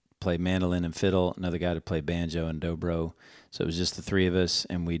to play mandolin and fiddle, another guy to play banjo and dobro. So it was just the three of us,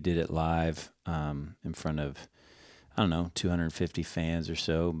 and we did it live in front of, 250 fans or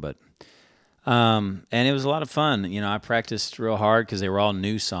so. But and it was a lot of fun. I practiced real hard because they were all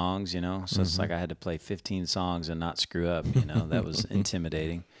new songs, so it's like I had to play 15 songs and not screw up, that was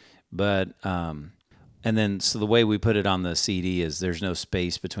intimidating. But, and then, so the way we put it on the CD is there's no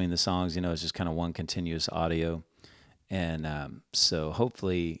space between the songs, it's just kind of one continuous audio. And so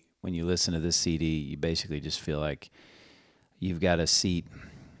hopefully when you listen to this CD, you basically just feel like you've got a seat.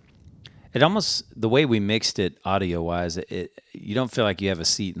 It almost, the way we mixed it audio-wise, you don't feel like you have a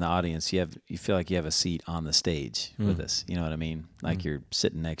seat in the audience. You feel like you have a seat on the stage with us. You know what I mean? Like you're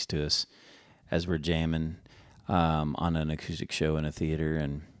sitting next to us as we're jamming on an acoustic show in a theater.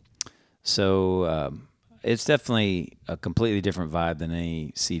 And so it's definitely a completely different vibe than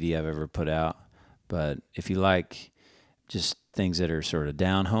any CD I've ever put out. But if you like just things that are sort of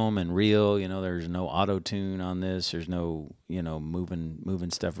down home and real, there's no auto-tune on this. There's no,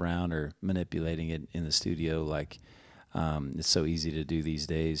 moving stuff around or manipulating it in the studio like it's so easy to do these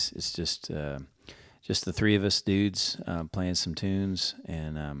days. It's just the three of us dudes playing some tunes,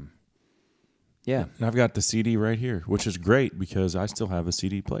 and yeah. And I've got the CD right here, which is great because I still have a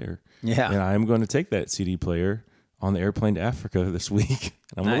CD player. Yeah. And I'm going to take that CD player on the airplane to Africa this week.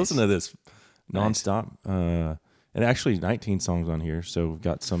 I'm going to listen to this nonstop. And actually 19 songs on here, so we've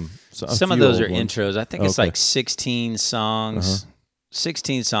got some of those are intros. I think it's like 16 songs.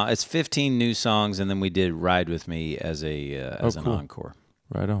 16 songs. It's 15 new songs, and then we did Ride With Me as an encore.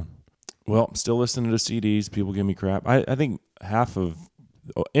 Right on. Well, I'm still listening to CDs. People give me crap. I think half of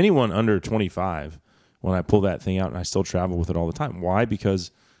anyone under 25, when I pull that thing out, and I still travel with it all the time. Why?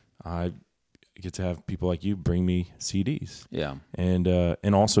 Because I get to have people like you bring me CDs. Yeah.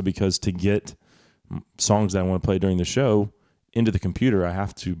 And also because to get songs that I want to play during the show into the computer, I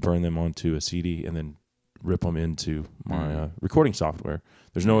have to burn them onto a CD and then rip them into my recording software.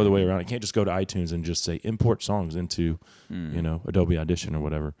 There's no other way around. I can't just go to iTunes and just say import songs into Adobe Audition or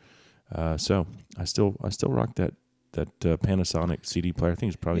whatever. So I still rock that Panasonic CD player. I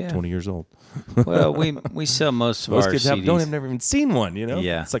think it's probably 20 years old. Well, we sell most of our kids CDs. Don't have never even seen one.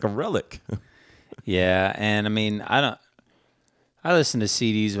 Yeah, it's like a relic. Yeah, and I mean I listen to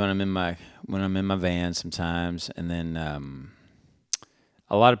CDs when I'm in my van sometimes, and then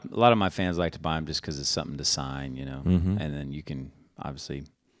a lot of my fans like to buy them just because it's something to sign, Mm-hmm. And then you can obviously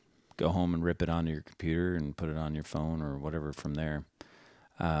go home and rip it onto your computer and put it on your phone or whatever from there.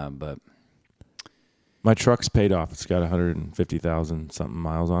 But my truck's paid off. It's got 150,000 something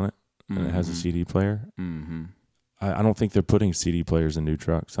miles on it, and it has a CD player. Mm-hmm. I don't think they're putting CD players in new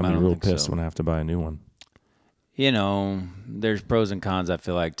trucks. I'm real pissed so. when I have to buy a new one. There's pros and cons, I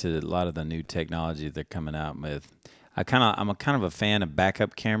feel like, to a lot of the new technology they're coming out with. I'm kind of a fan of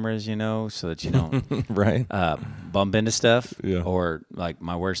backup cameras, so that you don't right bump into stuff. Yeah. Or like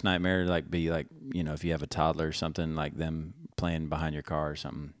my worst nightmare, be like, if you have a toddler or something, like them playing behind your car or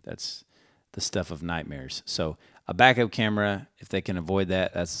something. That's the stuff of nightmares. So a backup camera, if they can avoid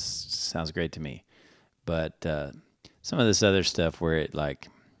that, that sounds great to me. But some of this other stuff where it like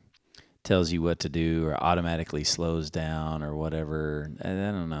tells you what to do or automatically slows down or whatever, I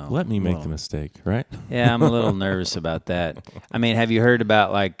don't know. Let me make the mistake, right? Yeah, I'm a little nervous about that. I mean, have you heard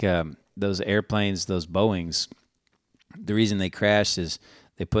about like those airplanes, those Boeings? The reason they crashed is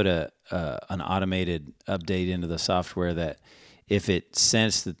they put an automated update into the software that if it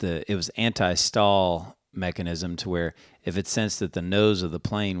sensed that it was anti-stall mechanism, to where if it sensed that the nose of the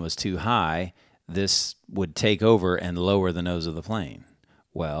plane was too high, this would take over and lower the nose of the plane.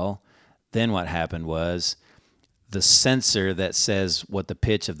 Well, then what happened was the sensor that says what the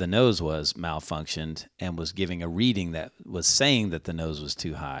pitch of the nose was malfunctioned and was giving a reading that was saying that the nose was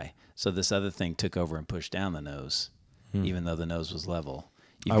too high. So this other thing took over and pushed down the nose, even though the nose was level.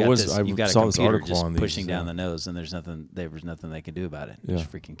 You've got a computer just pushing down the nose, and there was nothing they could do about it. Yeah.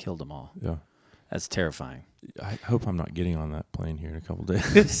 Just freaking killed them all. Yeah. That's terrifying. I hope I'm not getting on that plane here in a couple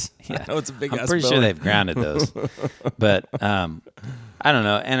days. Yeah. I know it's a big I'm ass pretty boat. sure they've grounded those. But I don't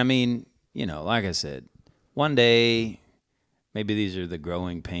know. And I mean, like I said, one day maybe these are the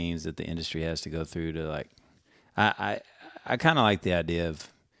growing pains that the industry has to go through to like I kind of like the idea of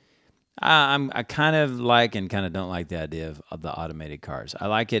I kind of like and kind of don't like the idea of the automated cars. I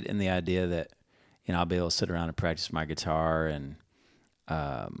like it in the idea that I'll be able to sit around and practice my guitar and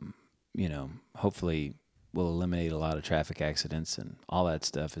hopefully will eliminate a lot of traffic accidents, and all that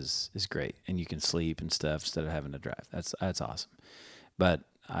stuff is great. And you can sleep and stuff instead of having to drive. That's awesome. But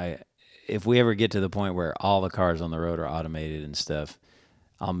if we ever get to the point where all the cars on the road are automated and stuff,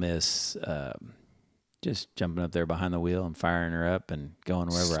 I'll miss just jumping up there behind the wheel and firing her up and going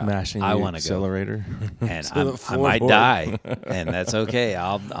wherever smashing I the want to go. accelerator. And I might die, and that's okay.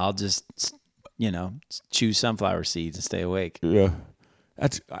 I'll just chew sunflower seeds and stay awake. Yeah.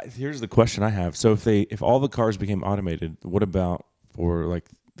 Here's the question I have. So if all the cars became automated, what about for like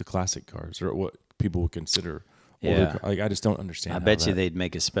the classic cars, or what people would consider older? Like I just don't understand. I bet you they'd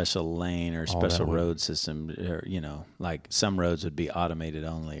make a special lane or special road system, or like some roads would be automated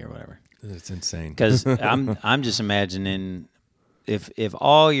only or whatever. It's insane. Because I'm just imagining if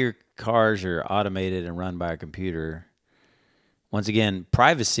all your cars are automated and run by a computer, once again,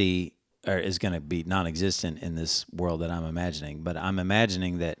 privacy is going to be non-existent in this world that I'm imagining. But I'm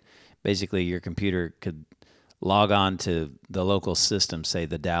imagining that basically your computer could log on to the local system, say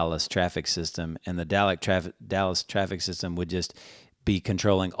the Dallas traffic system, and the Dallas traffic system would just be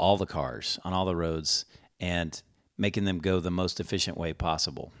controlling all the cars on all the roads and making them go the most efficient way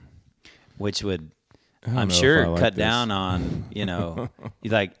possible, which would, I'm sure, cut down on,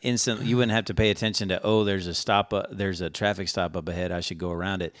 like instantly, you wouldn't have to pay attention to, there's a traffic stop up ahead, I should go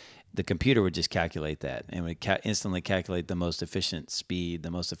around it. The computer would just calculate that and would instantly calculate the most efficient speed,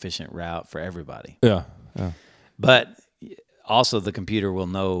 the most efficient route for everybody. Yeah. But also the computer will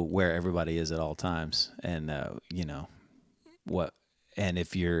know where everybody is at all times, and what. And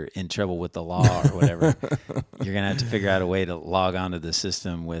if you're in trouble with the law or whatever, you're gonna have to figure out a way to log onto the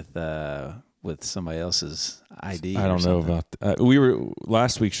system with somebody else's ID. I don't know about.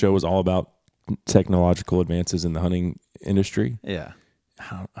 Last week's show was all about technological advances in the hunting industry. Yeah.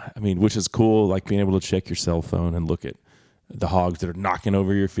 I mean, which is cool, like being able to check your cell phone and look at the hogs that are knocking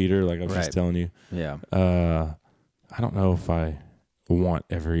over your feeder, like I was just telling you. Yeah. I don't know if I want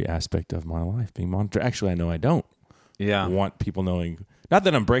every aspect of my life being monitored. Actually, I know I don't. Yeah. I want people knowing, not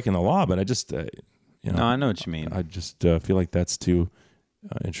that I'm breaking the law, but I just, No, I know what you mean. I just feel like that's too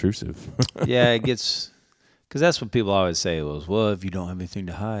intrusive. Yeah, it gets, because that's what people always say was, well, if you don't have anything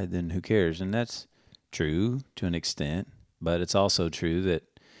to hide, then who cares? And that's true to an extent. But it's also true that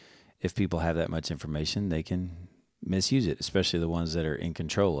if people have that much information, they can misuse it, especially the ones that are in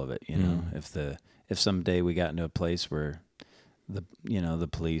control of it. If someday we got into a place where the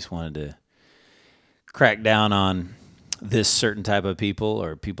police wanted to crack down on this certain type of people,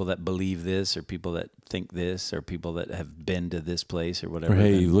 or people that believe this, or people that think this, or people that have been to this place or whatever. Or,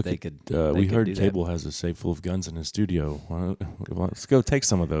 hey, look, they could. We heard Cable has a safe full of guns in his studio. Let's go take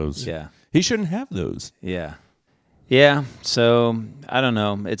some of those. Yeah, he shouldn't have those. Yeah. Yeah, so I don't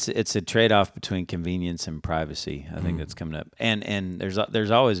know. It's a trade-off between convenience and privacy. I think that's coming up, and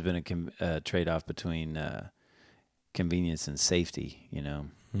there's always been a trade-off between convenience and safety. You know,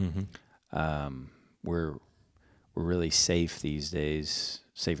 we're really safe these days,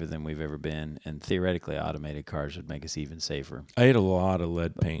 safer than we've ever been, and theoretically, automated cars would make us even safer. I ate a lot of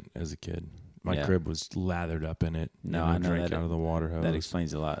lead paint as a kid. My crib was lathered up in it. No, I know drank that out of the water hose. That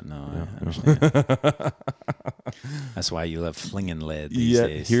explains a lot. No, I understand. That's why you love flinging lead these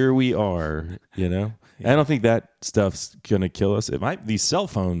days. Here we are, you know. I don't think that stuff's gonna kill us. It might. These cell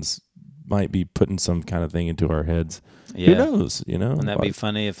phones might be putting some kind of thing into our heads. Yeah. Who knows? You know. Wouldn't that be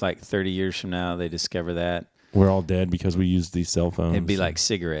funny if, like, 30 years from now, they discover that we're all dead because we use these cell phones? It'd be like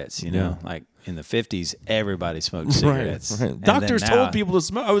cigarettes, you know. Like in the 50s, everybody smoked cigarettes. Right. Doctors told people to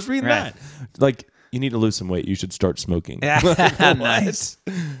smoke. I was reading that. Like, you need to lose some weight. You should start smoking. Nice.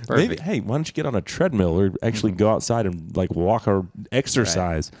 Maybe, hey, why don't you get on a treadmill or actually go outside and like walk or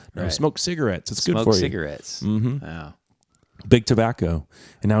exercise? Right. No, smoke cigarettes. It's good for you. Smoke cigarettes. Wow. Big tobacco.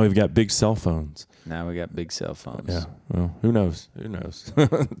 And now we've got big cell phones. Now we got big cell phones. Yeah. Well, who knows? Who knows?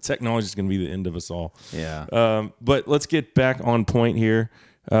 Technology is going to be the end of us all. Yeah. But let's get back on point here.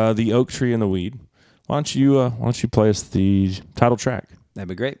 The oak tree and the weed. Why don't you play us the title track? That'd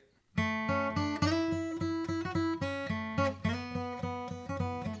be great.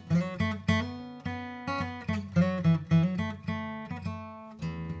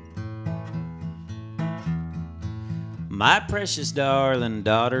 My precious darling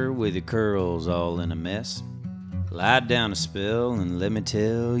daughter with your curls all in a mess, lie down a spell and let me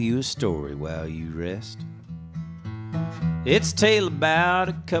tell you a story while you rest. It's a tale about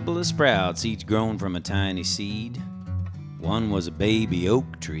a couple of sprouts, each grown from a tiny seed. One was a baby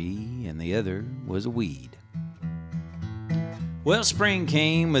oak tree and the other was a weed. Well, spring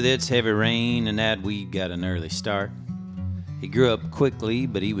came with its heavy rain and that weed got an early start. He grew up quickly,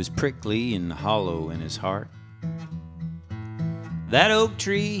 but he was prickly and hollow in his heart. That oak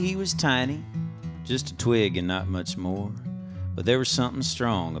tree, he was tiny, just a twig and not much more, but there was something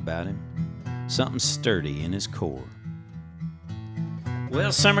strong about him, something sturdy in his core.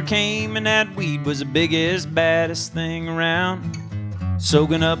 Well, summer came and that weed was the biggest, baddest thing around,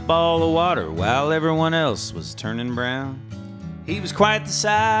 soaking up all the water while everyone else was turning brown. He was quite the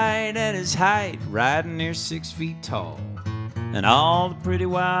sight at his height, riding near 6 feet tall, and all the pretty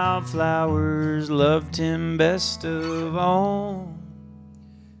wildflowers loved him best of all.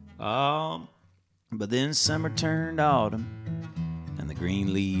 But then summer turned autumn, and the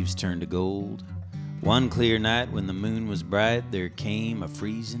green leaves turned to gold. One clear night when the moon was bright, there came a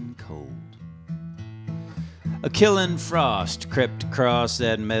freezing cold. A killing frost crept across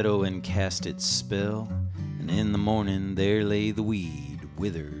that meadow and cast its spell, and in the morning there lay the weed,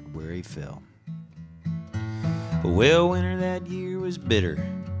 withered where he fell. Well, winter that year was bitter,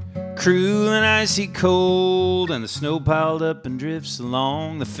 cruel and icy cold, and the snow piled up in drifts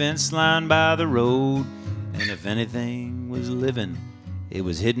along the fence line by the road. And if anything was living, it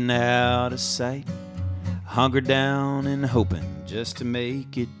was hidden out of sight, hunkered down and hoping just to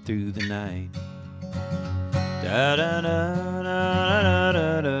make it through the night. Da da da da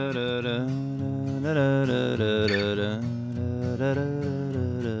da da da da da da da da da.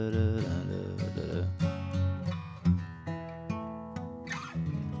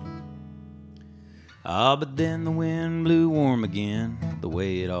 But then the wind blew warm again, the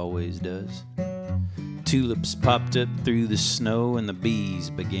way it always does. Tulips popped up through the snow and the bees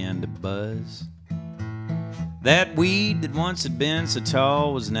began to buzz. That weed that once had been so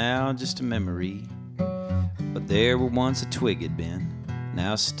tall was now just a memory. But there where once a twig had been,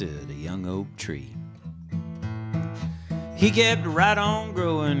 now stood a young oak tree. He kept right on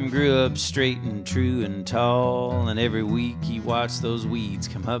growing, grew up straight and true and tall, and every week he watched those weeds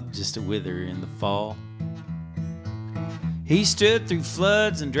come up just to wither in the fall. He stood through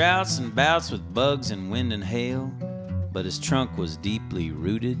floods and droughts and bouts with bugs and wind and hail, but his trunk was deeply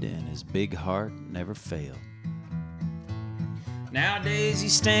rooted and his big heart never failed. Nowadays he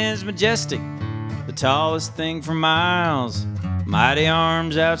stands majestic, the tallest thing for miles, mighty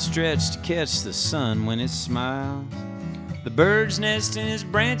arms outstretched to catch the sun when it smiles. The birds nest in his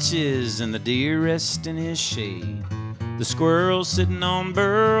branches and the deer rest in his shade. The squirrels sitting on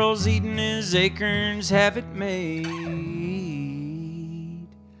burls eating his acorns have it made.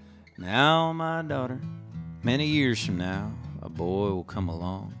 Now, my daughter, many years from now, a boy will come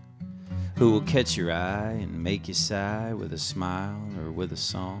along who will catch your eye and make you sigh with a smile or with a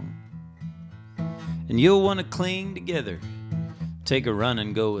song. And you'll want to cling together, take a run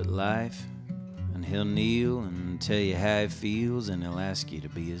and go at life, and he'll kneel and tell you how he feels, and he'll ask you to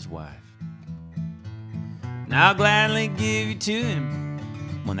be his wife. And I'll gladly give you to him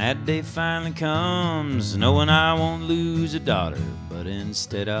when that day finally comes, knowing I won't lose a daughter, but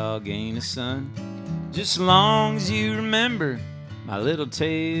instead I'll gain a son. Just as long as you remember my little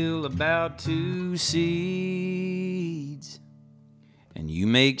tale about two seeds, and you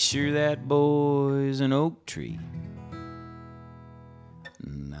make sure that boy's an oak tree,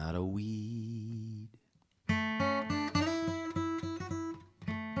 not a weed.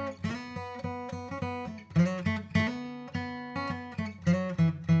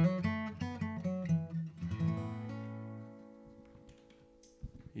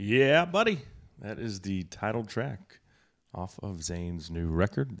 Yeah, buddy. That is the title track off of Zane's new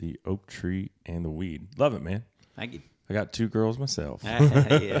record, The Oak Tree and the Weed. Love it, man. Thank you. I got 2 girls myself.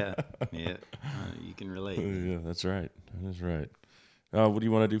 Yeah. You can relate. Yeah, that's right. That is right. What do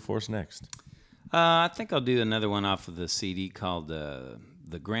you want to do for us next? I think I'll do another one off of the CD called The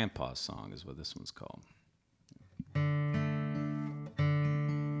Grandpa Song is what this one's called.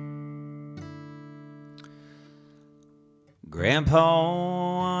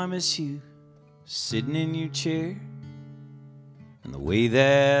 Grandpa, I miss you sitting in your chair, and the way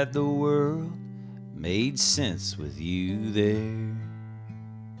that the world made sense with you there.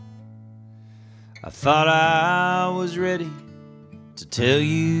 I thought I was ready to tell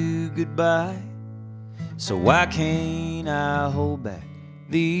you goodbye, so why can't I hold back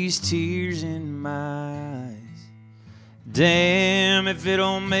these tears in my eyes? Damn if it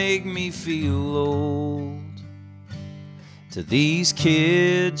don't make me feel old. To these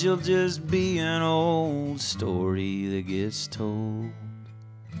kids, you'll just be an old story that gets told.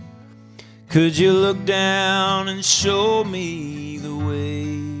 Could you look down and show me the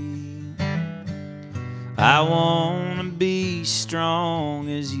way? I want to be strong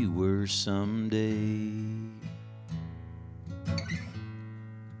as you were someday.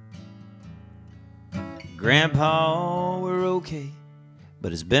 Grandpa, we're okay,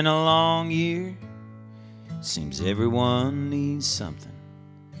 but it's been a long year. Seems everyone needs something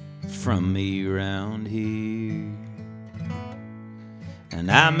from me around here.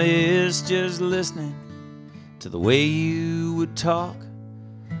 And I miss just listening to the way you would talk,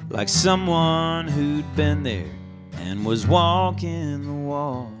 like someone who'd been there and was walking the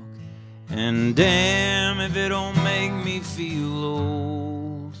walk. And damn if it don't make me feel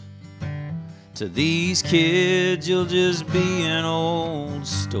old. To these kids, you'll just be an old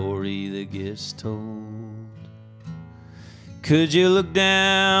story that gets told. Could you look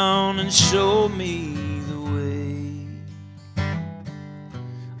down and show me the way?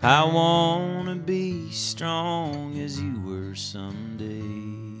 I want to be strong as you were someday.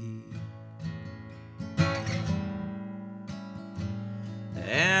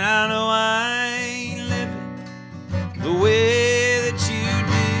 And I know I ain't living the way that you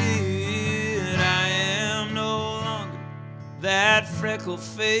did. I am no longer that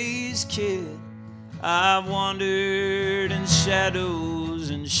freckle-faced kid. I've wandered in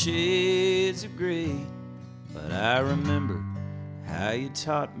shadows and shades of gray, but I remember how you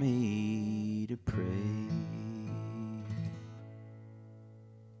taught me to pray.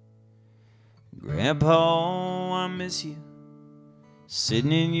 Grandpa, I miss you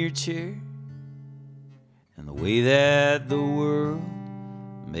sitting in your chair, and the way that the world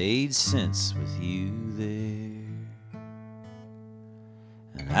made sense with you there.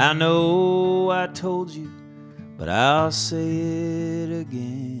 And I know I told you, but I'll say it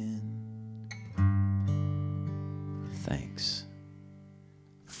again. Thanks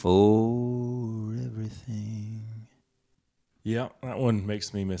for everything. Yeah, that one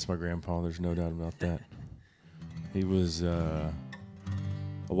makes me miss my grandpa. There's no doubt about that. He was a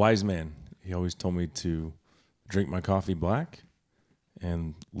wise man. He always told me to drink my coffee black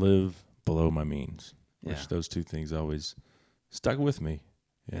and live below my means. Yeah. Which those 2 things always stuck with me.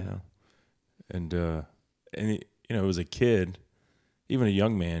 You know, and it, you know, as a kid, even a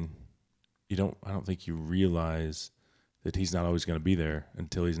young man, I don't think you realize that he's not always going to be there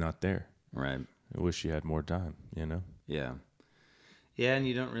until he's not there. Right. I wish you had more time, you know? Yeah. Yeah, and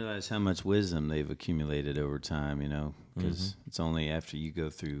you don't realize how much wisdom they've accumulated over time, you know, because it's only after you go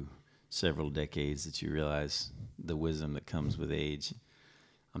through several decades that you realize the wisdom that comes with age.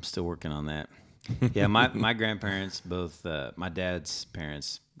 I'm still working on that. Yeah, my grandparents, both my dad's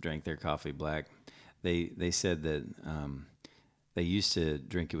parents, drank their coffee black. They said that they used to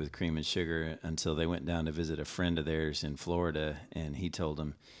drink it with cream and sugar until they went down to visit a friend of theirs in Florida, and he told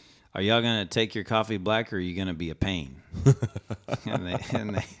them, are y'all going to take your coffee black or are you going to be a pain?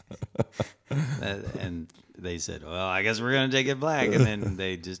 and they said, well, I guess we're going to take it black. And then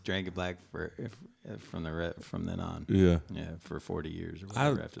they just drank it black from then on. Yeah. Yeah, for 40 years or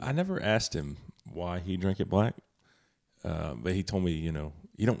whatever after that. I never asked him why he drank it black, but he told me, you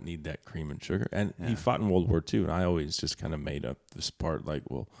don't need that cream and sugar. And he fought in World War II, and I always just kind of made up this part like,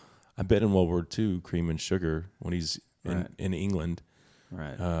 well, I bet in World War II, cream and sugar, when he's in England,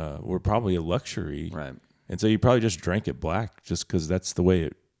 were probably a luxury. Right. And so you probably just drank it black just because that's the way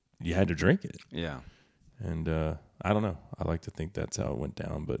you had to drink it. Yeah. And I don't know. I like to think that's how it went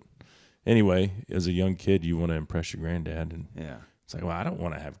down. But anyway, as a young kid, you want to impress your granddad. And it's like, well, I don't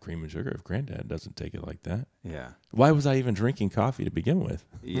want to have cream and sugar if granddad doesn't take it like that. Yeah. Why was I even drinking coffee to begin with?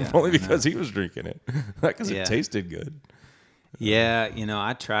 Yeah. Only because he was drinking it. Not because it tasted good. Yeah.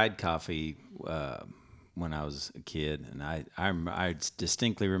 I tried coffee when I was a kid. And I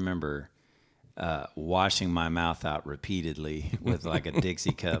distinctly remember washing my mouth out repeatedly with like a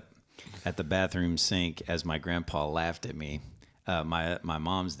Dixie cup at the bathroom sink as my grandpa laughed at me, my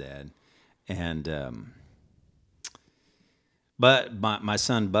mom's dad. And but my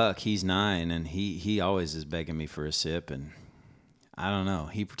son Buck, he's 9, and he always is begging me for a sip, and I don't know.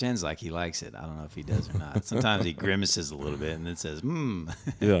 He pretends like he likes it. I don't know if he does or not. Sometimes he grimaces a little bit and then says,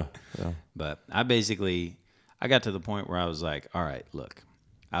 Yeah. But I got to the point where I was like, all right, look,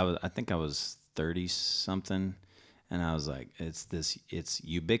 I think I was 30 something. And I was like, it's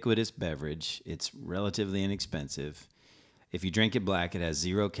ubiquitous beverage. It's relatively inexpensive. If you drink it black, it has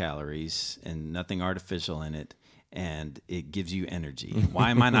 0 calories and nothing artificial in it, and it gives you energy.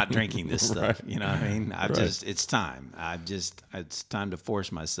 Why am I not drinking this stuff? You know what I mean? It's time. It's time to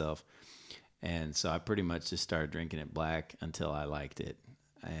force myself. And so I pretty much just started drinking it black until I liked it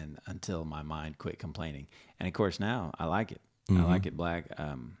and until my mind quit complaining. And of course now I like it. I like it black.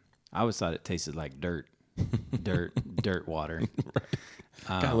 I always thought it tasted like dirt water.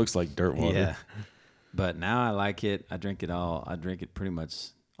 Kind of looks like dirt water. Yeah. But now I like it. I drink it all. I drink it pretty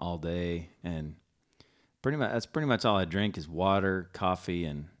much all day, and that's pretty much all I drink is water, coffee,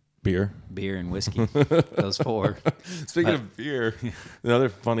 and beer and whiskey. Those 4. Speaking of beer, another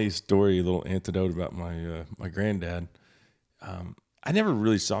funny story, a little anecdote about my granddad. I never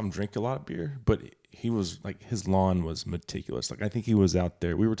really saw him drink a lot of beer, but he was like, his lawn was meticulous. Like I think he was out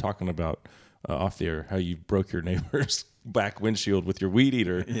there. We were talking about off the air how you broke your neighbor's back windshield with your weed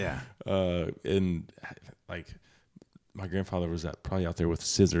eater. Yeah. And like my grandfather was probably out there with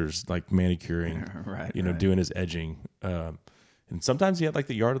scissors, like manicuring, doing his edging. And sometimes he had like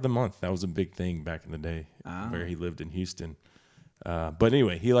the yard of the month. That was a big thing back in the day where he lived in Houston. But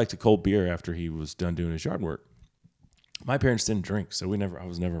anyway, he liked a cold beer after he was done doing his yard work. My parents didn't drink, so I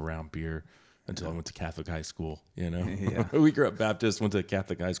was never around beer until I went to Catholic high school, Yeah. We grew up Baptist, went to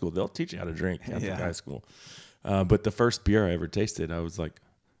Catholic high school. They'll teach you how to drink Catholic high school. But the first beer I ever tasted, I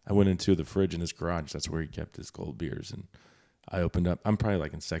went into the fridge in his garage. That's where he kept his cold beers. And I opened up, I'm probably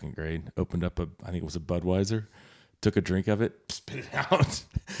like in 2nd grade, opened up I think it was a Budweiser, took a drink of it, spit it out,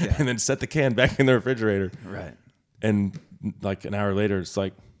 and then set the can back in the refrigerator. Right. And like an hour later, it's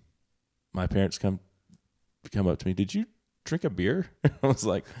like my parents come up to me, did you drink a beer? I was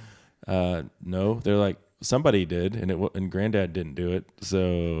like, no. They're like, somebody did, and Granddad didn't do it.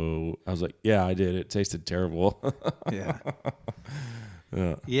 So I was like, yeah, I did. It tasted terrible. Yeah.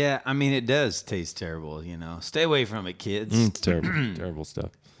 Yeah, I mean, it does taste terrible, Stay away from it, kids. It's terrible. Terrible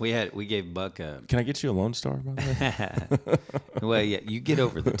stuff. We gave Buck a... Can I get you a Lone Star, by the way? Well, yeah, you get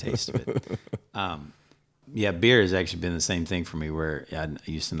over the taste of it. Yeah, beer has actually been the same thing for me, where I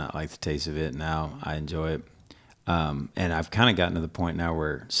used to not like the taste of it. Now I enjoy it. And I've kind of gotten to the point now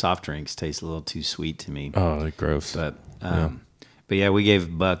where soft drinks taste a little too sweet to me. Oh, they're gross. But yeah, we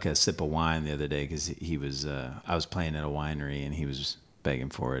gave Buck a sip of wine the other day because he was. I was playing at a winery and he was begging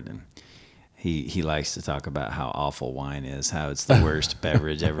for it, and he likes to talk about how awful wine is, how it's the worst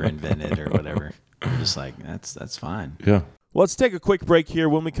beverage ever invented or whatever. I'm just like, that's fine. Yeah. Let's take a quick break here.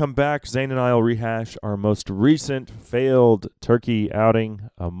 When we come back, Zane and I will rehash our most recent failed turkey outing,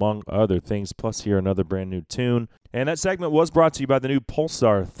 among other things, plus hear another brand new tune. And that segment was brought to you by the new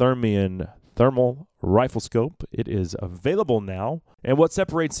Pulsar Thermion Thermal Rifle Scope. It is available now. And what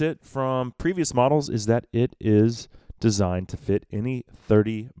separates it from previous models is that it is designed to fit any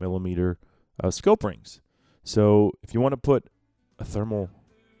 30 millimeter scope rings. So if you want to put a thermal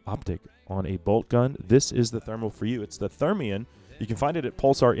optic on a bolt gun, this is the thermal for you. It's the Thermion. You can find it at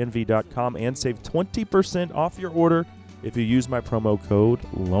pulsarnv.com and save 20% off your order if you use my promo code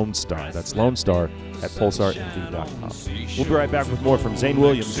Lone Star. That's Lone Star at pulsarnv.com. We'll be right back with more from Zane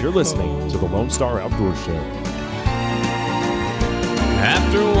Williams. You're listening to the Lone Star Outdoor Show.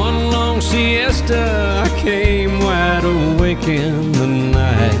 After one long siesta, I came wide awake in the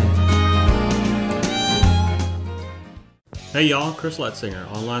night. Hey y'all, Chris Letzinger,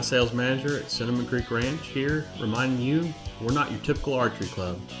 online sales manager at Cinnamon Creek Ranch here, reminding you we're not your typical archery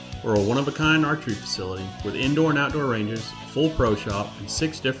club. We're a one-of-a-kind archery facility with indoor and outdoor ranges, full pro shop, and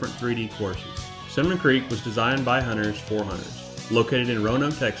 6 different 3D courses. Cinnamon Creek was designed by hunters for hunters. Located in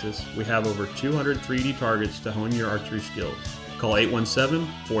Roanoke, Texas, we have over 200 3D targets to hone your archery skills. Call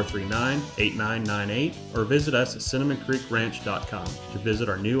 817-439-8998 or visit us at cinnamoncreekranch.com to visit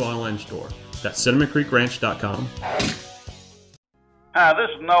our new online store. That's cinnamoncreekranch.com. Hi, this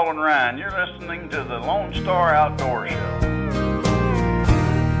is Nolan Ryan. You're listening to the Lone Star Outdoor Show.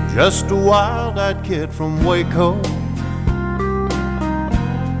 Just a wild-eyed kid from Waco,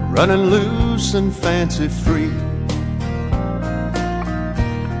 running loose and fancy-free.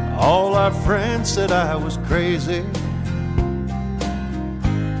 All our friends said I was crazy,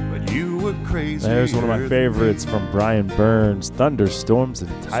 but you were crazy. There's one of my favorites from Brian Burns, Thunderstorms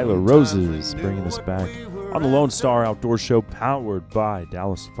and Tyler Roses, bringing us back on the Lone Star Outdoor Show, powered by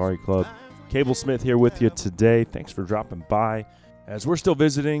Dallas Safari Club. Cable Smith here with you today. Thanks for dropping by. As we're still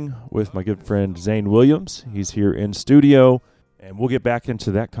visiting with my good friend Zane Williams, he's here in studio, and we'll get back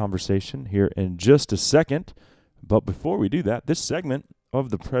into that conversation here in just a second. But before we do that, this segment of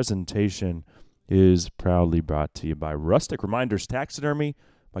the presentation is proudly brought to you by Rustic Reminders Taxidermy.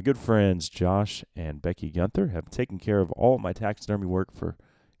 My good friends Josh and Becky Gunther have taken care of all of my taxidermy work for,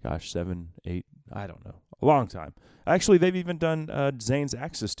 7, 8, I don't know, a long time. Actually, they've even done Zane's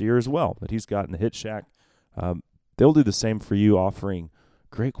Axis deer as well that he's got in the Hit Shack. They'll do the same for you, offering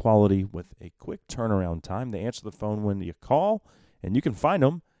great quality with a quick turnaround time. They answer the phone when you call, and you can find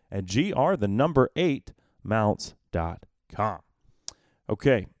them at gr8mounts.com.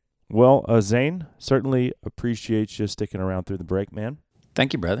 Okay, well, Zane, certainly appreciate you sticking around through the break, man.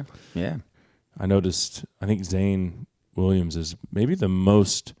 Thank you, brother. Yeah. I think Zane Williams is maybe the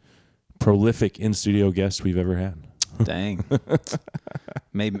most prolific in-studio guest we've ever had. Dang.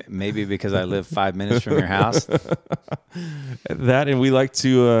 maybe because I live 5 minutes from your house. That, and we like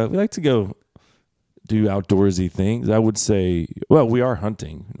to go do outdoorsy things. I would say, well, we are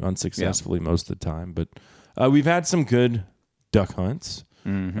hunting unsuccessfully most of the time, but we've had some good duck hunts.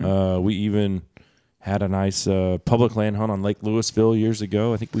 Mm-hmm. We even had a nice public land hunt on Lake Louisville years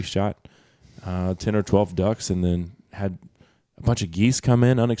ago. I think we shot 10 or 12 ducks and then had a bunch of geese come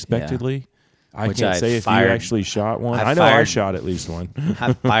in unexpectedly. Yeah. I can't say if you actually shot one. I know I shot at least one.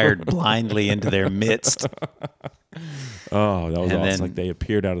 I fired blindly into their midst. Oh, that was awesome. Then, like they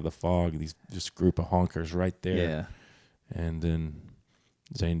appeared out of the fog, this group of honkers right there. Yeah. And then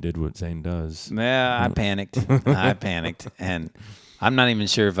Zane did what Zane does. Yeah, I panicked. And I'm not even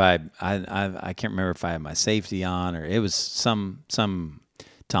sure if I can't remember if I had my safety on or it was some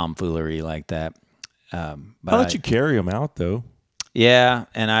tomfoolery like that. But I'll let you carry them out, though. Yeah,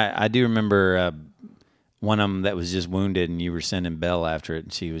 and I do remember one of them that was just wounded, and you were sending Belle after it,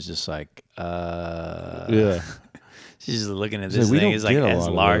 and she was just like, yeah. She's just looking at this thing. It's like as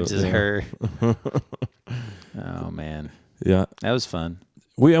large as her. Oh, man. Yeah. That was fun.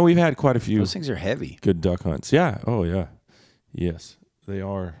 We've had quite a few. Those things are heavy. Good duck hunts. Yeah. Oh, yeah. Yes. They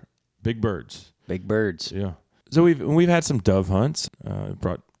are big birds. Big birds. Yeah. So we've had some dove hunts.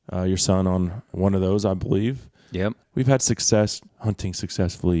 Brought your son on one of those, I believe. Yep. We've had success hunting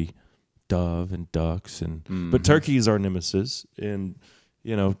successfully dove and ducks, but turkeys are nemesis, and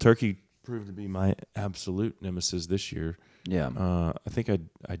turkey proved to be my absolute nemesis this year. Yeah. I think I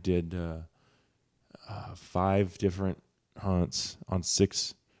did 5 different hunts on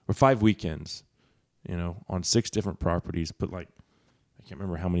 5 weekends, on 6 different properties, but I can't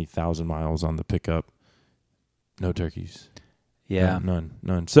remember how many 1,000 miles on the pickup. No turkeys. Yeah. No,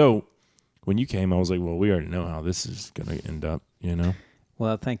 none. So when you came, I was like, well, we already know how this is going to end up,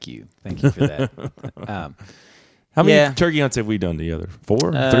 Well, thank you. Thank you for that. How many turkey hunts have we done together? 4? 3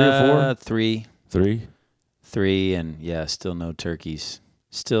 or 4? 3. 3? 3, and still no turkeys.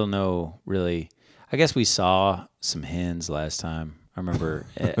 Still no really. I guess we saw some hens last time. I remember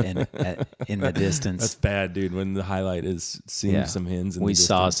in the distance. That's bad, dude, when the highlight is seeing some hens in the distance. We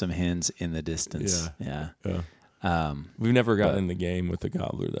saw some hens in the distance. Yeah. We've never gotten in the game with the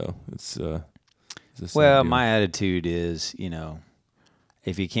gobbler, though. It's my attitude is,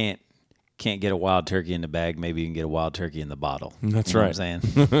 if you can't get a wild turkey in the bag, maybe you can get a wild turkey in the bottle. That's right. What I'm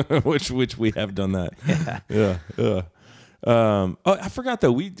saying? which we have done that. Yeah. I forgot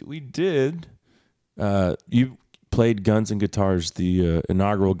though. We did. You played Guns and Guitars, the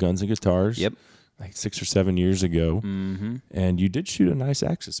inaugural Guns and Guitars. Yep. like 6 or 7 years ago, and you did shoot a nice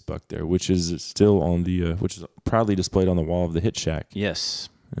Axis buck there, which is still on the which is proudly displayed on the wall of the hit shack. Yes.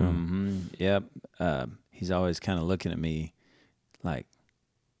 Yep. He's always kind of looking at me like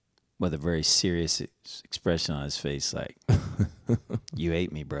with a very serious expression on his face, like, "You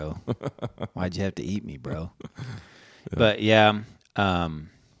ate me, bro. Why'd you have to eat me, bro?" But yeah, that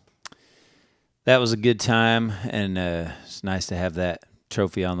was a good time, and it's nice to have that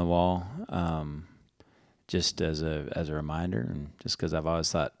trophy on the wall, just as a reminder, and just because I've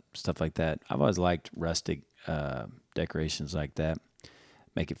always thought stuff like that. I've always liked rustic decorations like that,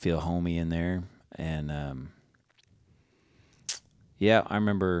 make it feel homey in there, and yeah, I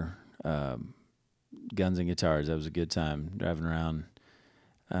remember Guns and Guitars. That was a good time driving around,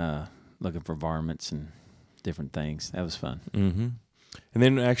 looking for varmints and different things. That was fun. Mm-hmm. And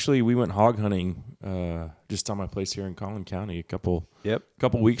then actually we went hog hunting just on my place here in Collin County a couple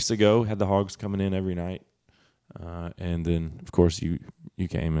weeks ago. Had the hogs coming in every night, and then of course you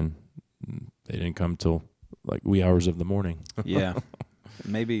came, and they didn't come till like wee hours of the morning. Yeah,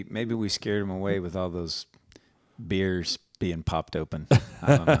 maybe we scared them away with all those beers being popped open.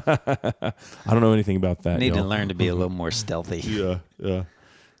 I don't know. I don't know anything about that. Need to learn to be a little more stealthy. Yeah.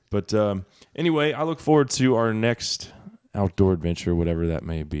 But anyway, I look forward to our next outdoor adventure, whatever that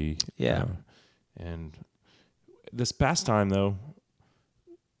may be. Yeah. And this past time, though,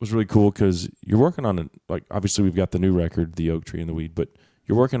 was really cool because you're working on like, obviously we've got the new record, The Oak Tree and the Weed, but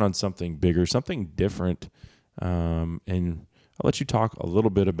you're working on something bigger, something different. And I'll let you talk a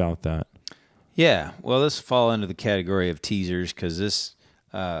little bit about that. Yeah. Well, this fall into the category of teasers because this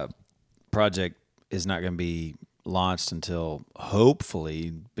project is not going to be launched until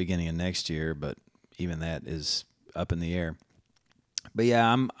hopefully beginning of next year, but even that is up in the air. But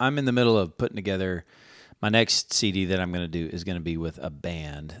yeah, I'm in the middle of putting together my next CD that I'm going to do is going to be with a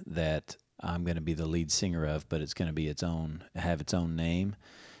band that I'm going to be the lead singer of, but it's going to have its own name,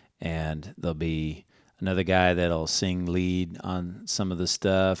 and there'll be another guy that'll sing lead on some of the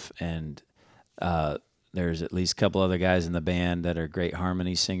stuff, and there's at least a couple other guys in the band that are great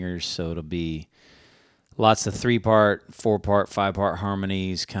harmony singers, so it'll be lots of 3-part, 4-part, 5-part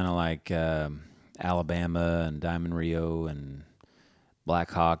harmonies, kind of like Alabama and Diamond Rio and Black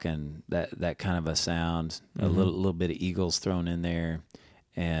Hawk and that kind of a sound. Mm-hmm. A little bit of Eagles thrown in there,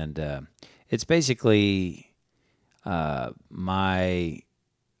 and it's basically my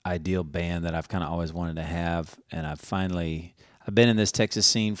ideal band that I've kind of always wanted to have. And I've been in this Texas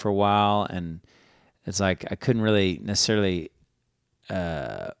scene for a while, and it's like I couldn't really necessarily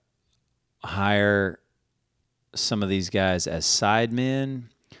hire some of these guys as sidemen.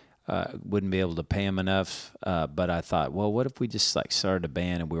 Wouldn't be able to pay them enough, but I thought, well, what if we just like started a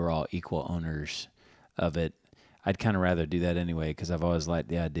band and we were all equal owners of it? I'd kind of rather do that anyway because I've always liked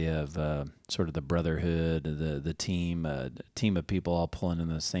the idea of sort of the brotherhood, the team of people all pulling in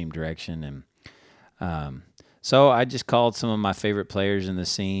the same direction, and so I just called some of my favorite players in the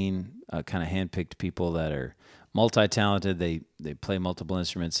scene, kind of handpicked people that are multi-talented. They play multiple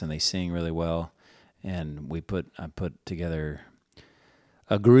instruments and they sing really well, and I put together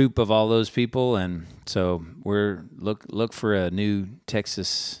a group of all those people, and so we're look for a new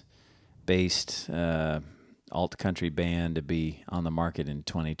Texas-based alt country band to be on the market in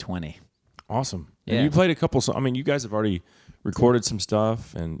 2020. Awesome. Yeah. And you played a couple. I mean, you guys have already recorded some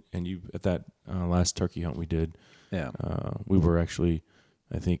stuff, and you at that last turkey hunt we did. Yeah. We were actually,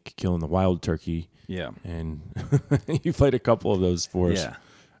 I think, killing the wild turkey. Yeah. And you played a couple of those for us. Yeah.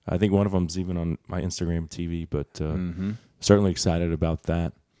 I think one of them's even on my Instagram TV, but certainly excited about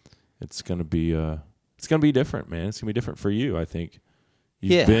that. It's gonna be different, man. It's gonna be different for you, I think.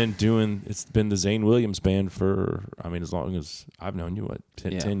 You've been it's been the Zane Williams band for, I mean, as long as I've known you,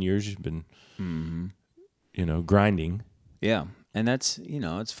 10 years you've been, grinding. Yeah. And that's,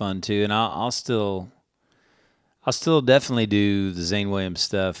 it's fun too. And I'll still definitely do the Zane Williams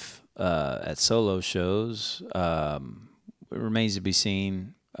stuff at solo shows. It remains to be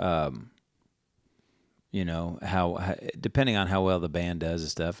seen, how depending on how well the band does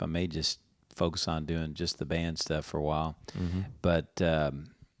and stuff, I may just focus on doing just the band stuff for a while. Mm-hmm.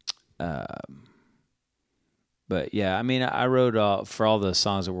 But yeah, I mean, I wrote for all the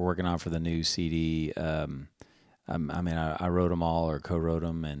songs that we're working on for the new CD. I wrote them all or co-wrote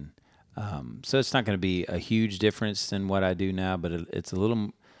them, and so it's not going to be a huge difference than what I do now, but it's a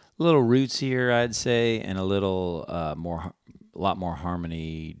little rootsier, I'd say, and a lot more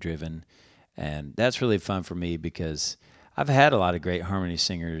harmony driven, and that's really fun for me because I've had a lot of great harmony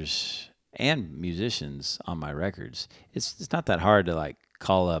singers and musicians on my records. It's not that hard to like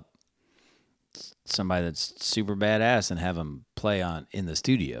call up somebody that's super badass and have them play in the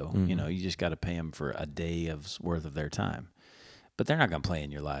studio. Mm-hmm. You know, you just got to pay them for a day worth of their time. But they're not going to play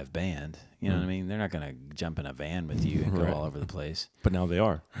in your live band. You know what I mean? They're not going to jump in a van with you and go all over the place. But now they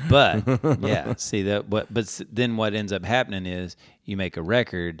are. But yeah, see that. But then what ends up happening is you make a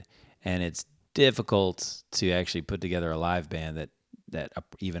record, and it's difficult to actually put together a live band that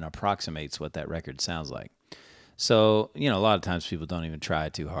even approximates what that record sounds like. So, you know, a lot of times people don't even try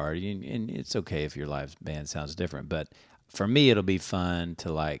too hard, and it's okay if your live band sounds different. But for me, it'll be fun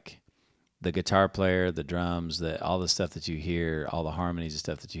to like the guitar player, the drums, all the stuff that you hear, all the harmonies and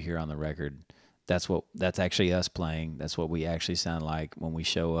stuff that you hear on the record. That's actually us playing. That's what we actually sound like when we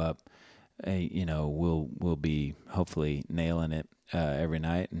show up. You know, we'll be hopefully nailing it every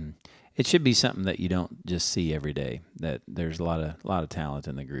night, and it should be something that you don't just see every day. That there's a lot of talent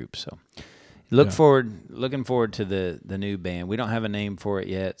in the group. So looking forward to the new band. We don't have a name for it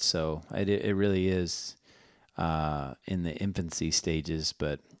yet, so it really is in the infancy stages,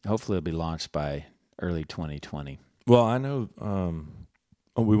 but hopefully it'll be launched by early 2020. Well, I know,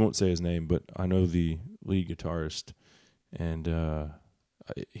 we won't say his name, but I know the lead guitarist, and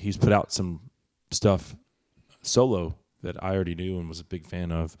he's put out some stuff solo that I already knew and was a big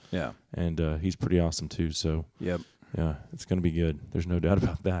fan of. Yeah. And he's pretty awesome too, so. Yep. Yeah, it's going to be good. There's no doubt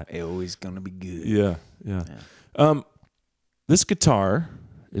about that. It's always going to be good. Yeah. This guitar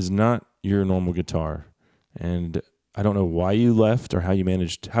is not your normal guitar, and I don't know why you left or how you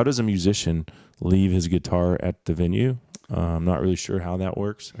managed. How does a musician leave his guitar at the venue? I'm not really sure how that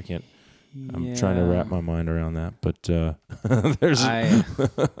works. I'm trying to wrap my mind around that, but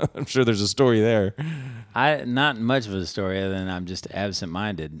I'm sure there's a story there. Not much of a story other than I'm just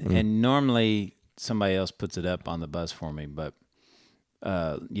absent-minded, and normally somebody else puts it up on the bus for me. But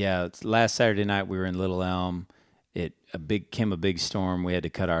last Saturday night we were in Little Elm. Came a big storm. We had to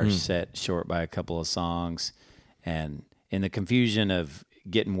cut our set short by a couple of songs, and in the confusion of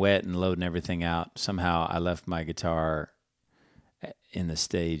getting wet and loading everything out, somehow I left my guitar in the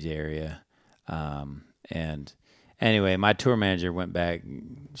stage area. And anyway, my tour manager went back.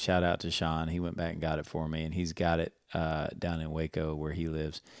 Shout out to Sean. He went back and got it for me, and he's got it down in Waco where he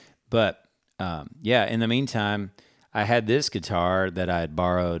lives. But in the meantime, I had this guitar that I had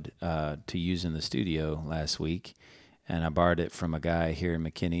borrowed to use in the studio last week, and I borrowed it from a guy here in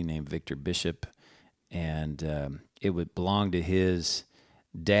McKinney named Victor Bishop, and it would belong to his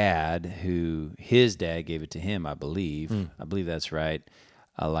dad, who his dad gave it to him, I believe. I believe that's right.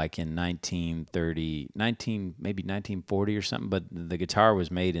 Like in 1940 or something, but the guitar was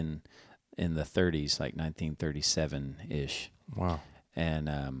made in the 30s, like 1937-ish. Wow. And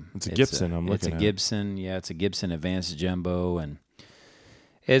it's a Gibson. It's a Gibson. Yeah, it's a Gibson Advanced Jumbo, and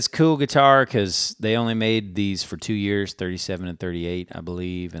it's a cool guitar because they only made these for 2 years, 37 and 38, I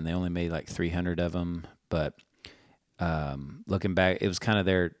believe, and they only made like 300 of them. But looking back, it was kind of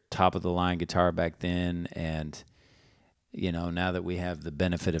their top of the line guitar back then, and you know, now that we have the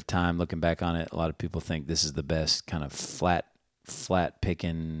benefit of time looking back on it, a lot of people think this is the best kind of flat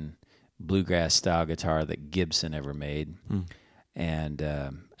picking bluegrass style guitar that Gibson ever made. And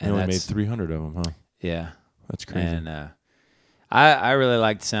they only made 300 of them, huh? Yeah, that's crazy. And I really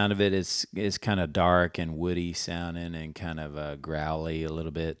like the sound of it. It's kind of dark and woody sounding and kind of growly a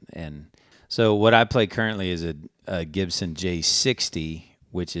little bit. And so what I play currently is a Gibson J60,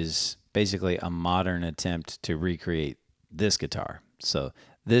 which is basically a modern attempt to recreate this guitar. So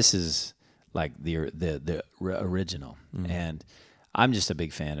this is like the original, and I'm just a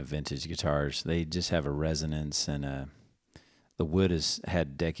big fan of vintage guitars. They just have a resonance, and the wood has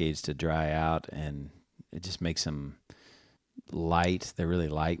had decades to dry out, and it just makes them light. They're really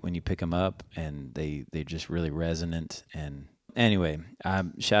light when you pick them up, and they're just really resonant. And anyway,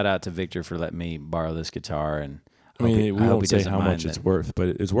 shout out to Victor for letting me borrow this guitar, and I mean, we won't say how much it's worth, but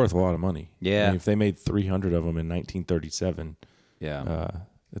it's worth a lot of money. Yeah. I mean, if they made 300 of them in 1937,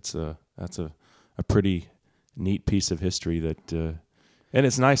 that's a pretty neat piece of history that, and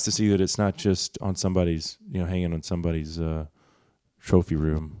it's nice to see that it's not just on somebody's, hanging on somebody's trophy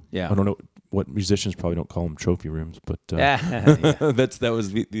room. Yeah. I don't know what musicians probably don't call them trophy rooms, but that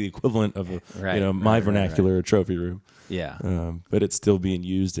was the equivalent of my vernacular, a trophy room. Yeah. But it's still being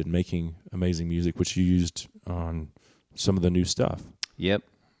used in making amazing music, which you used on some of the new stuff. Yep.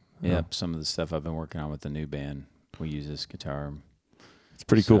 Some of the stuff I've been working on with the new band, we use this guitar. It's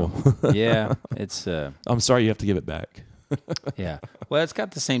pretty cool. Yeah. It's. I'm sorry you have to give it back. Yeah. Well, it's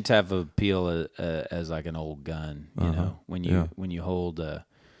got the same type of appeal as like an old gun. You know, when you hold a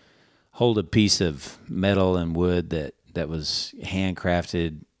piece of metal and wood that was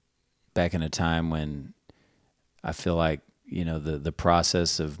handcrafted back in a time when I feel like the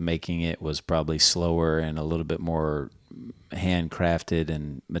process of making it was probably slower and a little bit more handcrafted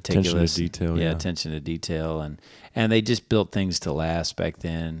and meticulous. Attention to detail. Yeah, attention to detail, and they just built things to last back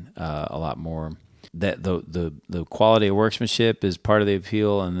then a lot more. That the quality of workmanship is part of the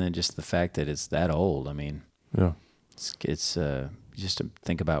appeal, and then just the fact that it's that old. I mean, yeah, it's just to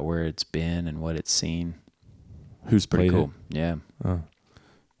think about where it's been and what it's seen. Who's pretty played cool. it? Yeah,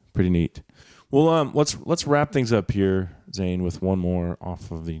 pretty neat. Well, let's wrap things up here, Zane, with one more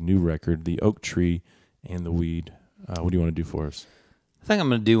off of the new record, The Oak Tree and the Weed. What do you want to do for us? I think I'm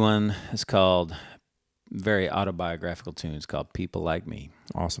going to do one. It's called very autobiographical tune. It's called People Like Me.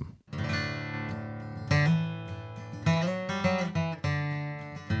 Awesome.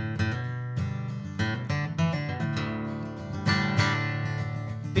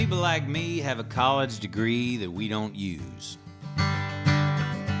 People like me have a college degree that we don't use.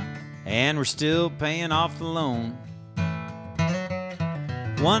 And we're still paying off the loan.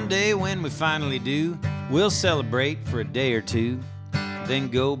 One day when we finally do, we'll celebrate for a day or two, then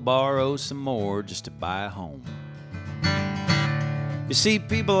go borrow some more just to buy a home. You see,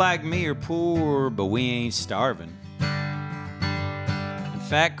 people like me are poor, but we ain't starving. In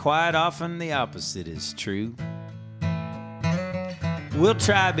fact, quite often the opposite is true. We'll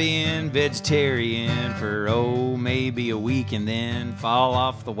try being vegetarian for, maybe a week and then fall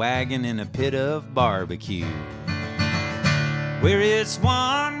off the wagon in a pit of barbecue. Where it's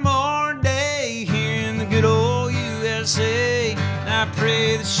one more day here in the good old USA, and I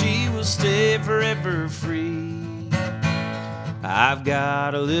pray that she will stay forever free. I've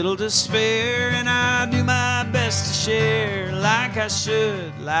got a little to spare, and I do my best to share like I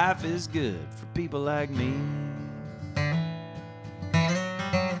should. Life is good for people like me.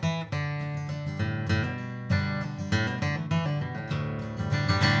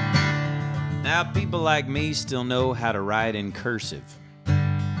 Now, people like me still know how to write in cursive.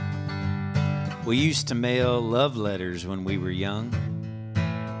 We used to mail love letters when we were young.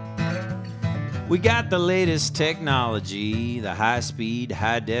 We got the latest technology, the high-speed,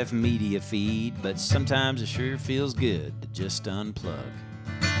 high-def media feed, but sometimes it sure feels good to just unplug.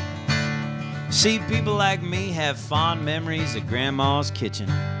 See, people like me have fond memories of Grandma's kitchen,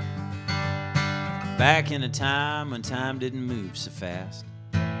 back in a time when time didn't move so fast.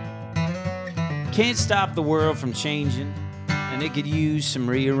 Can't stop the world from changing, and it could use some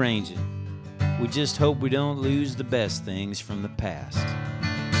rearranging. We just hope we don't lose the best things from the past.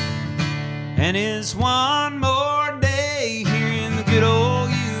 And it's one more day here in the good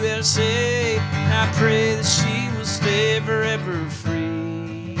old USA. I pray that she will stay forever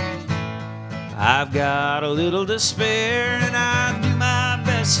free. I've got a little to spare, and I do my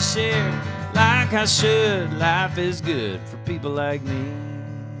best to share like I should. Life is good for people like me.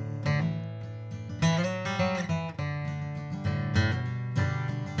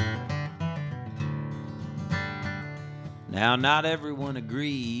 Now, not everyone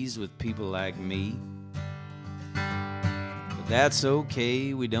agrees with people like me, but that's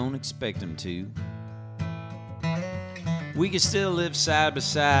okay, we don't expect them to. We can still live side by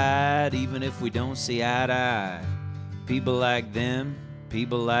side, even if we don't see eye to eye. People like them,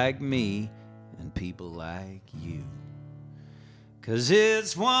 people like me, and people like you. 'Cause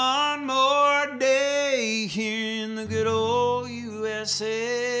it's one more day here in the good old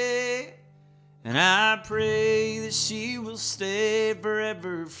USA, and I pray that she will stay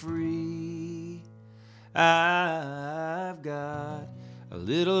forever free. I've got a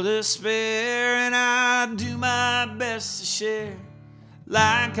little to spare, and I do my best to share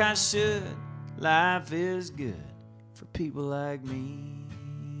like I should. Life is good for people like me.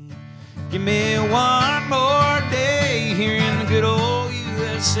 Give me one more day here in the good old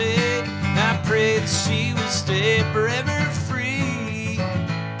USA. I pray that she will stay forever free.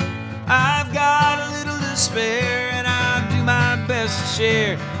 I've got a little to spare, and I do my best to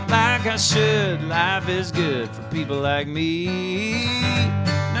share like I should. Life is good for people like me.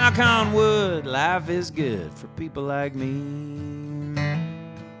 Knock on wood, life is good for people like me.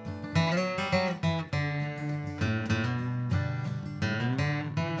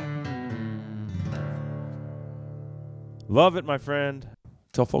 Love it, my friend.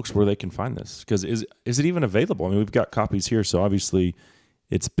 Tell folks where they can find this, because is it even available? I mean, we've got copies here, so obviously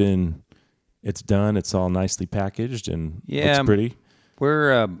it's done. It's all nicely packaged and looks pretty.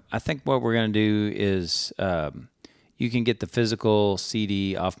 I think what we're going to do is you can get the physical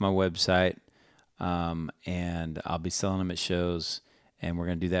CD off my website, and I'll be selling them at shows, and we're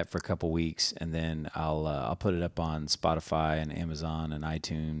going to do that for a couple weeks, and then I'll put it up on Spotify and Amazon and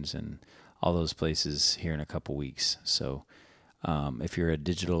iTunes and all those places here in a couple weeks. So If you're a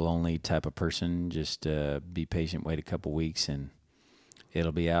digital-only type of person, just be patient, wait a couple weeks, and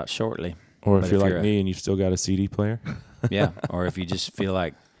it'll be out shortly. Or if you're like me and you've still got a CD player. Yeah, or if you just feel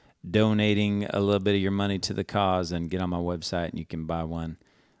like donating a little bit of your money to the cause, then get on my website and you can buy one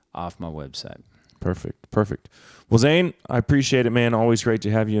off my website. Perfect. Well, Zane, I appreciate it, man. Always great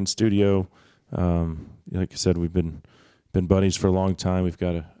to have you in studio. Like I said, we've been buddies for a long time. We've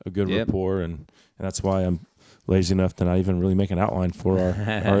got a good rapport, and that's why I'm lazy enough to not even really make an outline for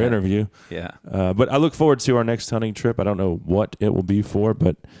our interview. Yeah. But I look forward to our next hunting trip. I don't know what it will be for,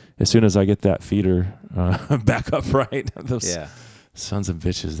 but as soon as I get that feeder back upright, those sons of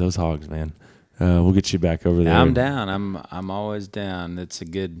bitches, those hogs, man, we'll get you back over there. I'm down. I'm always down. It's a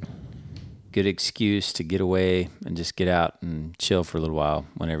good excuse to get away and just get out and chill for a little while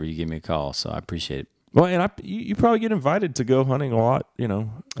whenever you give me a call. So I appreciate it. Well, and you probably get invited to go hunting a lot,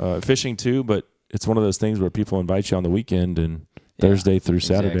 fishing too, but it's one of those things where people invite you on the weekend, and Thursday through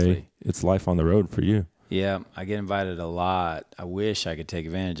Saturday, it's life on the road for you. Yeah, I get invited a lot. I wish I could take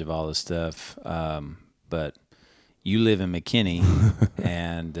advantage of all this stuff, but you live in McKinney,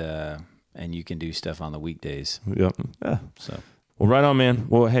 and you can do stuff on the weekdays. Yep. Yeah. So. Well, right on, man.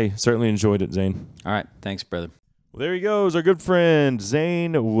 Well, hey, certainly enjoyed it, Zane. All right. Thanks, brother. Well, there he goes, our good friend,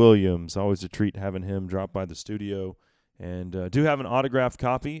 Zane Williams. Always a treat having him drop by the studio. And do have an autographed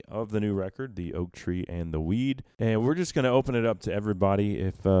copy of the new record, The Oak Tree and the Weed. And we're just going to open it up to everybody.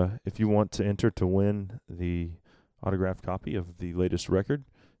 If you want to enter to win the autographed copy of the latest record,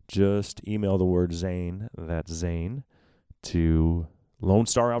 just email the word Zane, that's Zane, to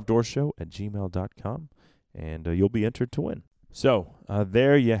LoneStarOutdoorShow@gmail.com, and you'll be entered to win. So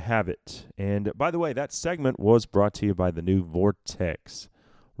there you have it. And by the way, that segment was brought to you by the new Vortex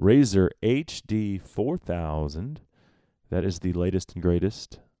Razor HD 4000. That is the latest and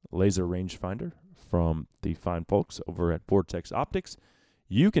greatest laser rangefinder from the fine folks over at Vortex Optics.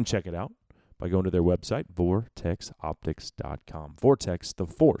 You can check it out by going to their website, vortexoptics.com. Vortex, the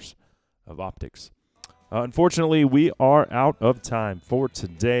force of optics. Unfortunately, we are out of time for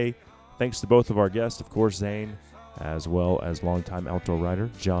today. Thanks to both of our guests, of course, Zane, as well as longtime outdoor writer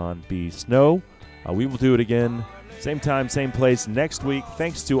John B. Snow. We will do it again, same time, same place next week.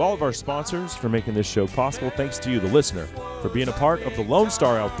 Thanks to all of our sponsors for making this show possible. Thanks to you, the listener, for being a part of the Lone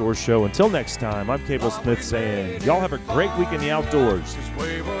Star Outdoors Show. Until next time, I'm Cable Smith saying, y'all have a great week in the outdoors.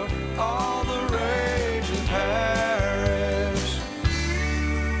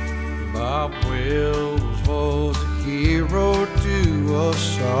 Bob Wills was a hero to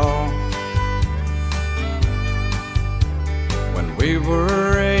us all. When we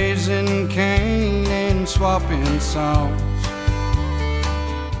were raising cane and swapping songs,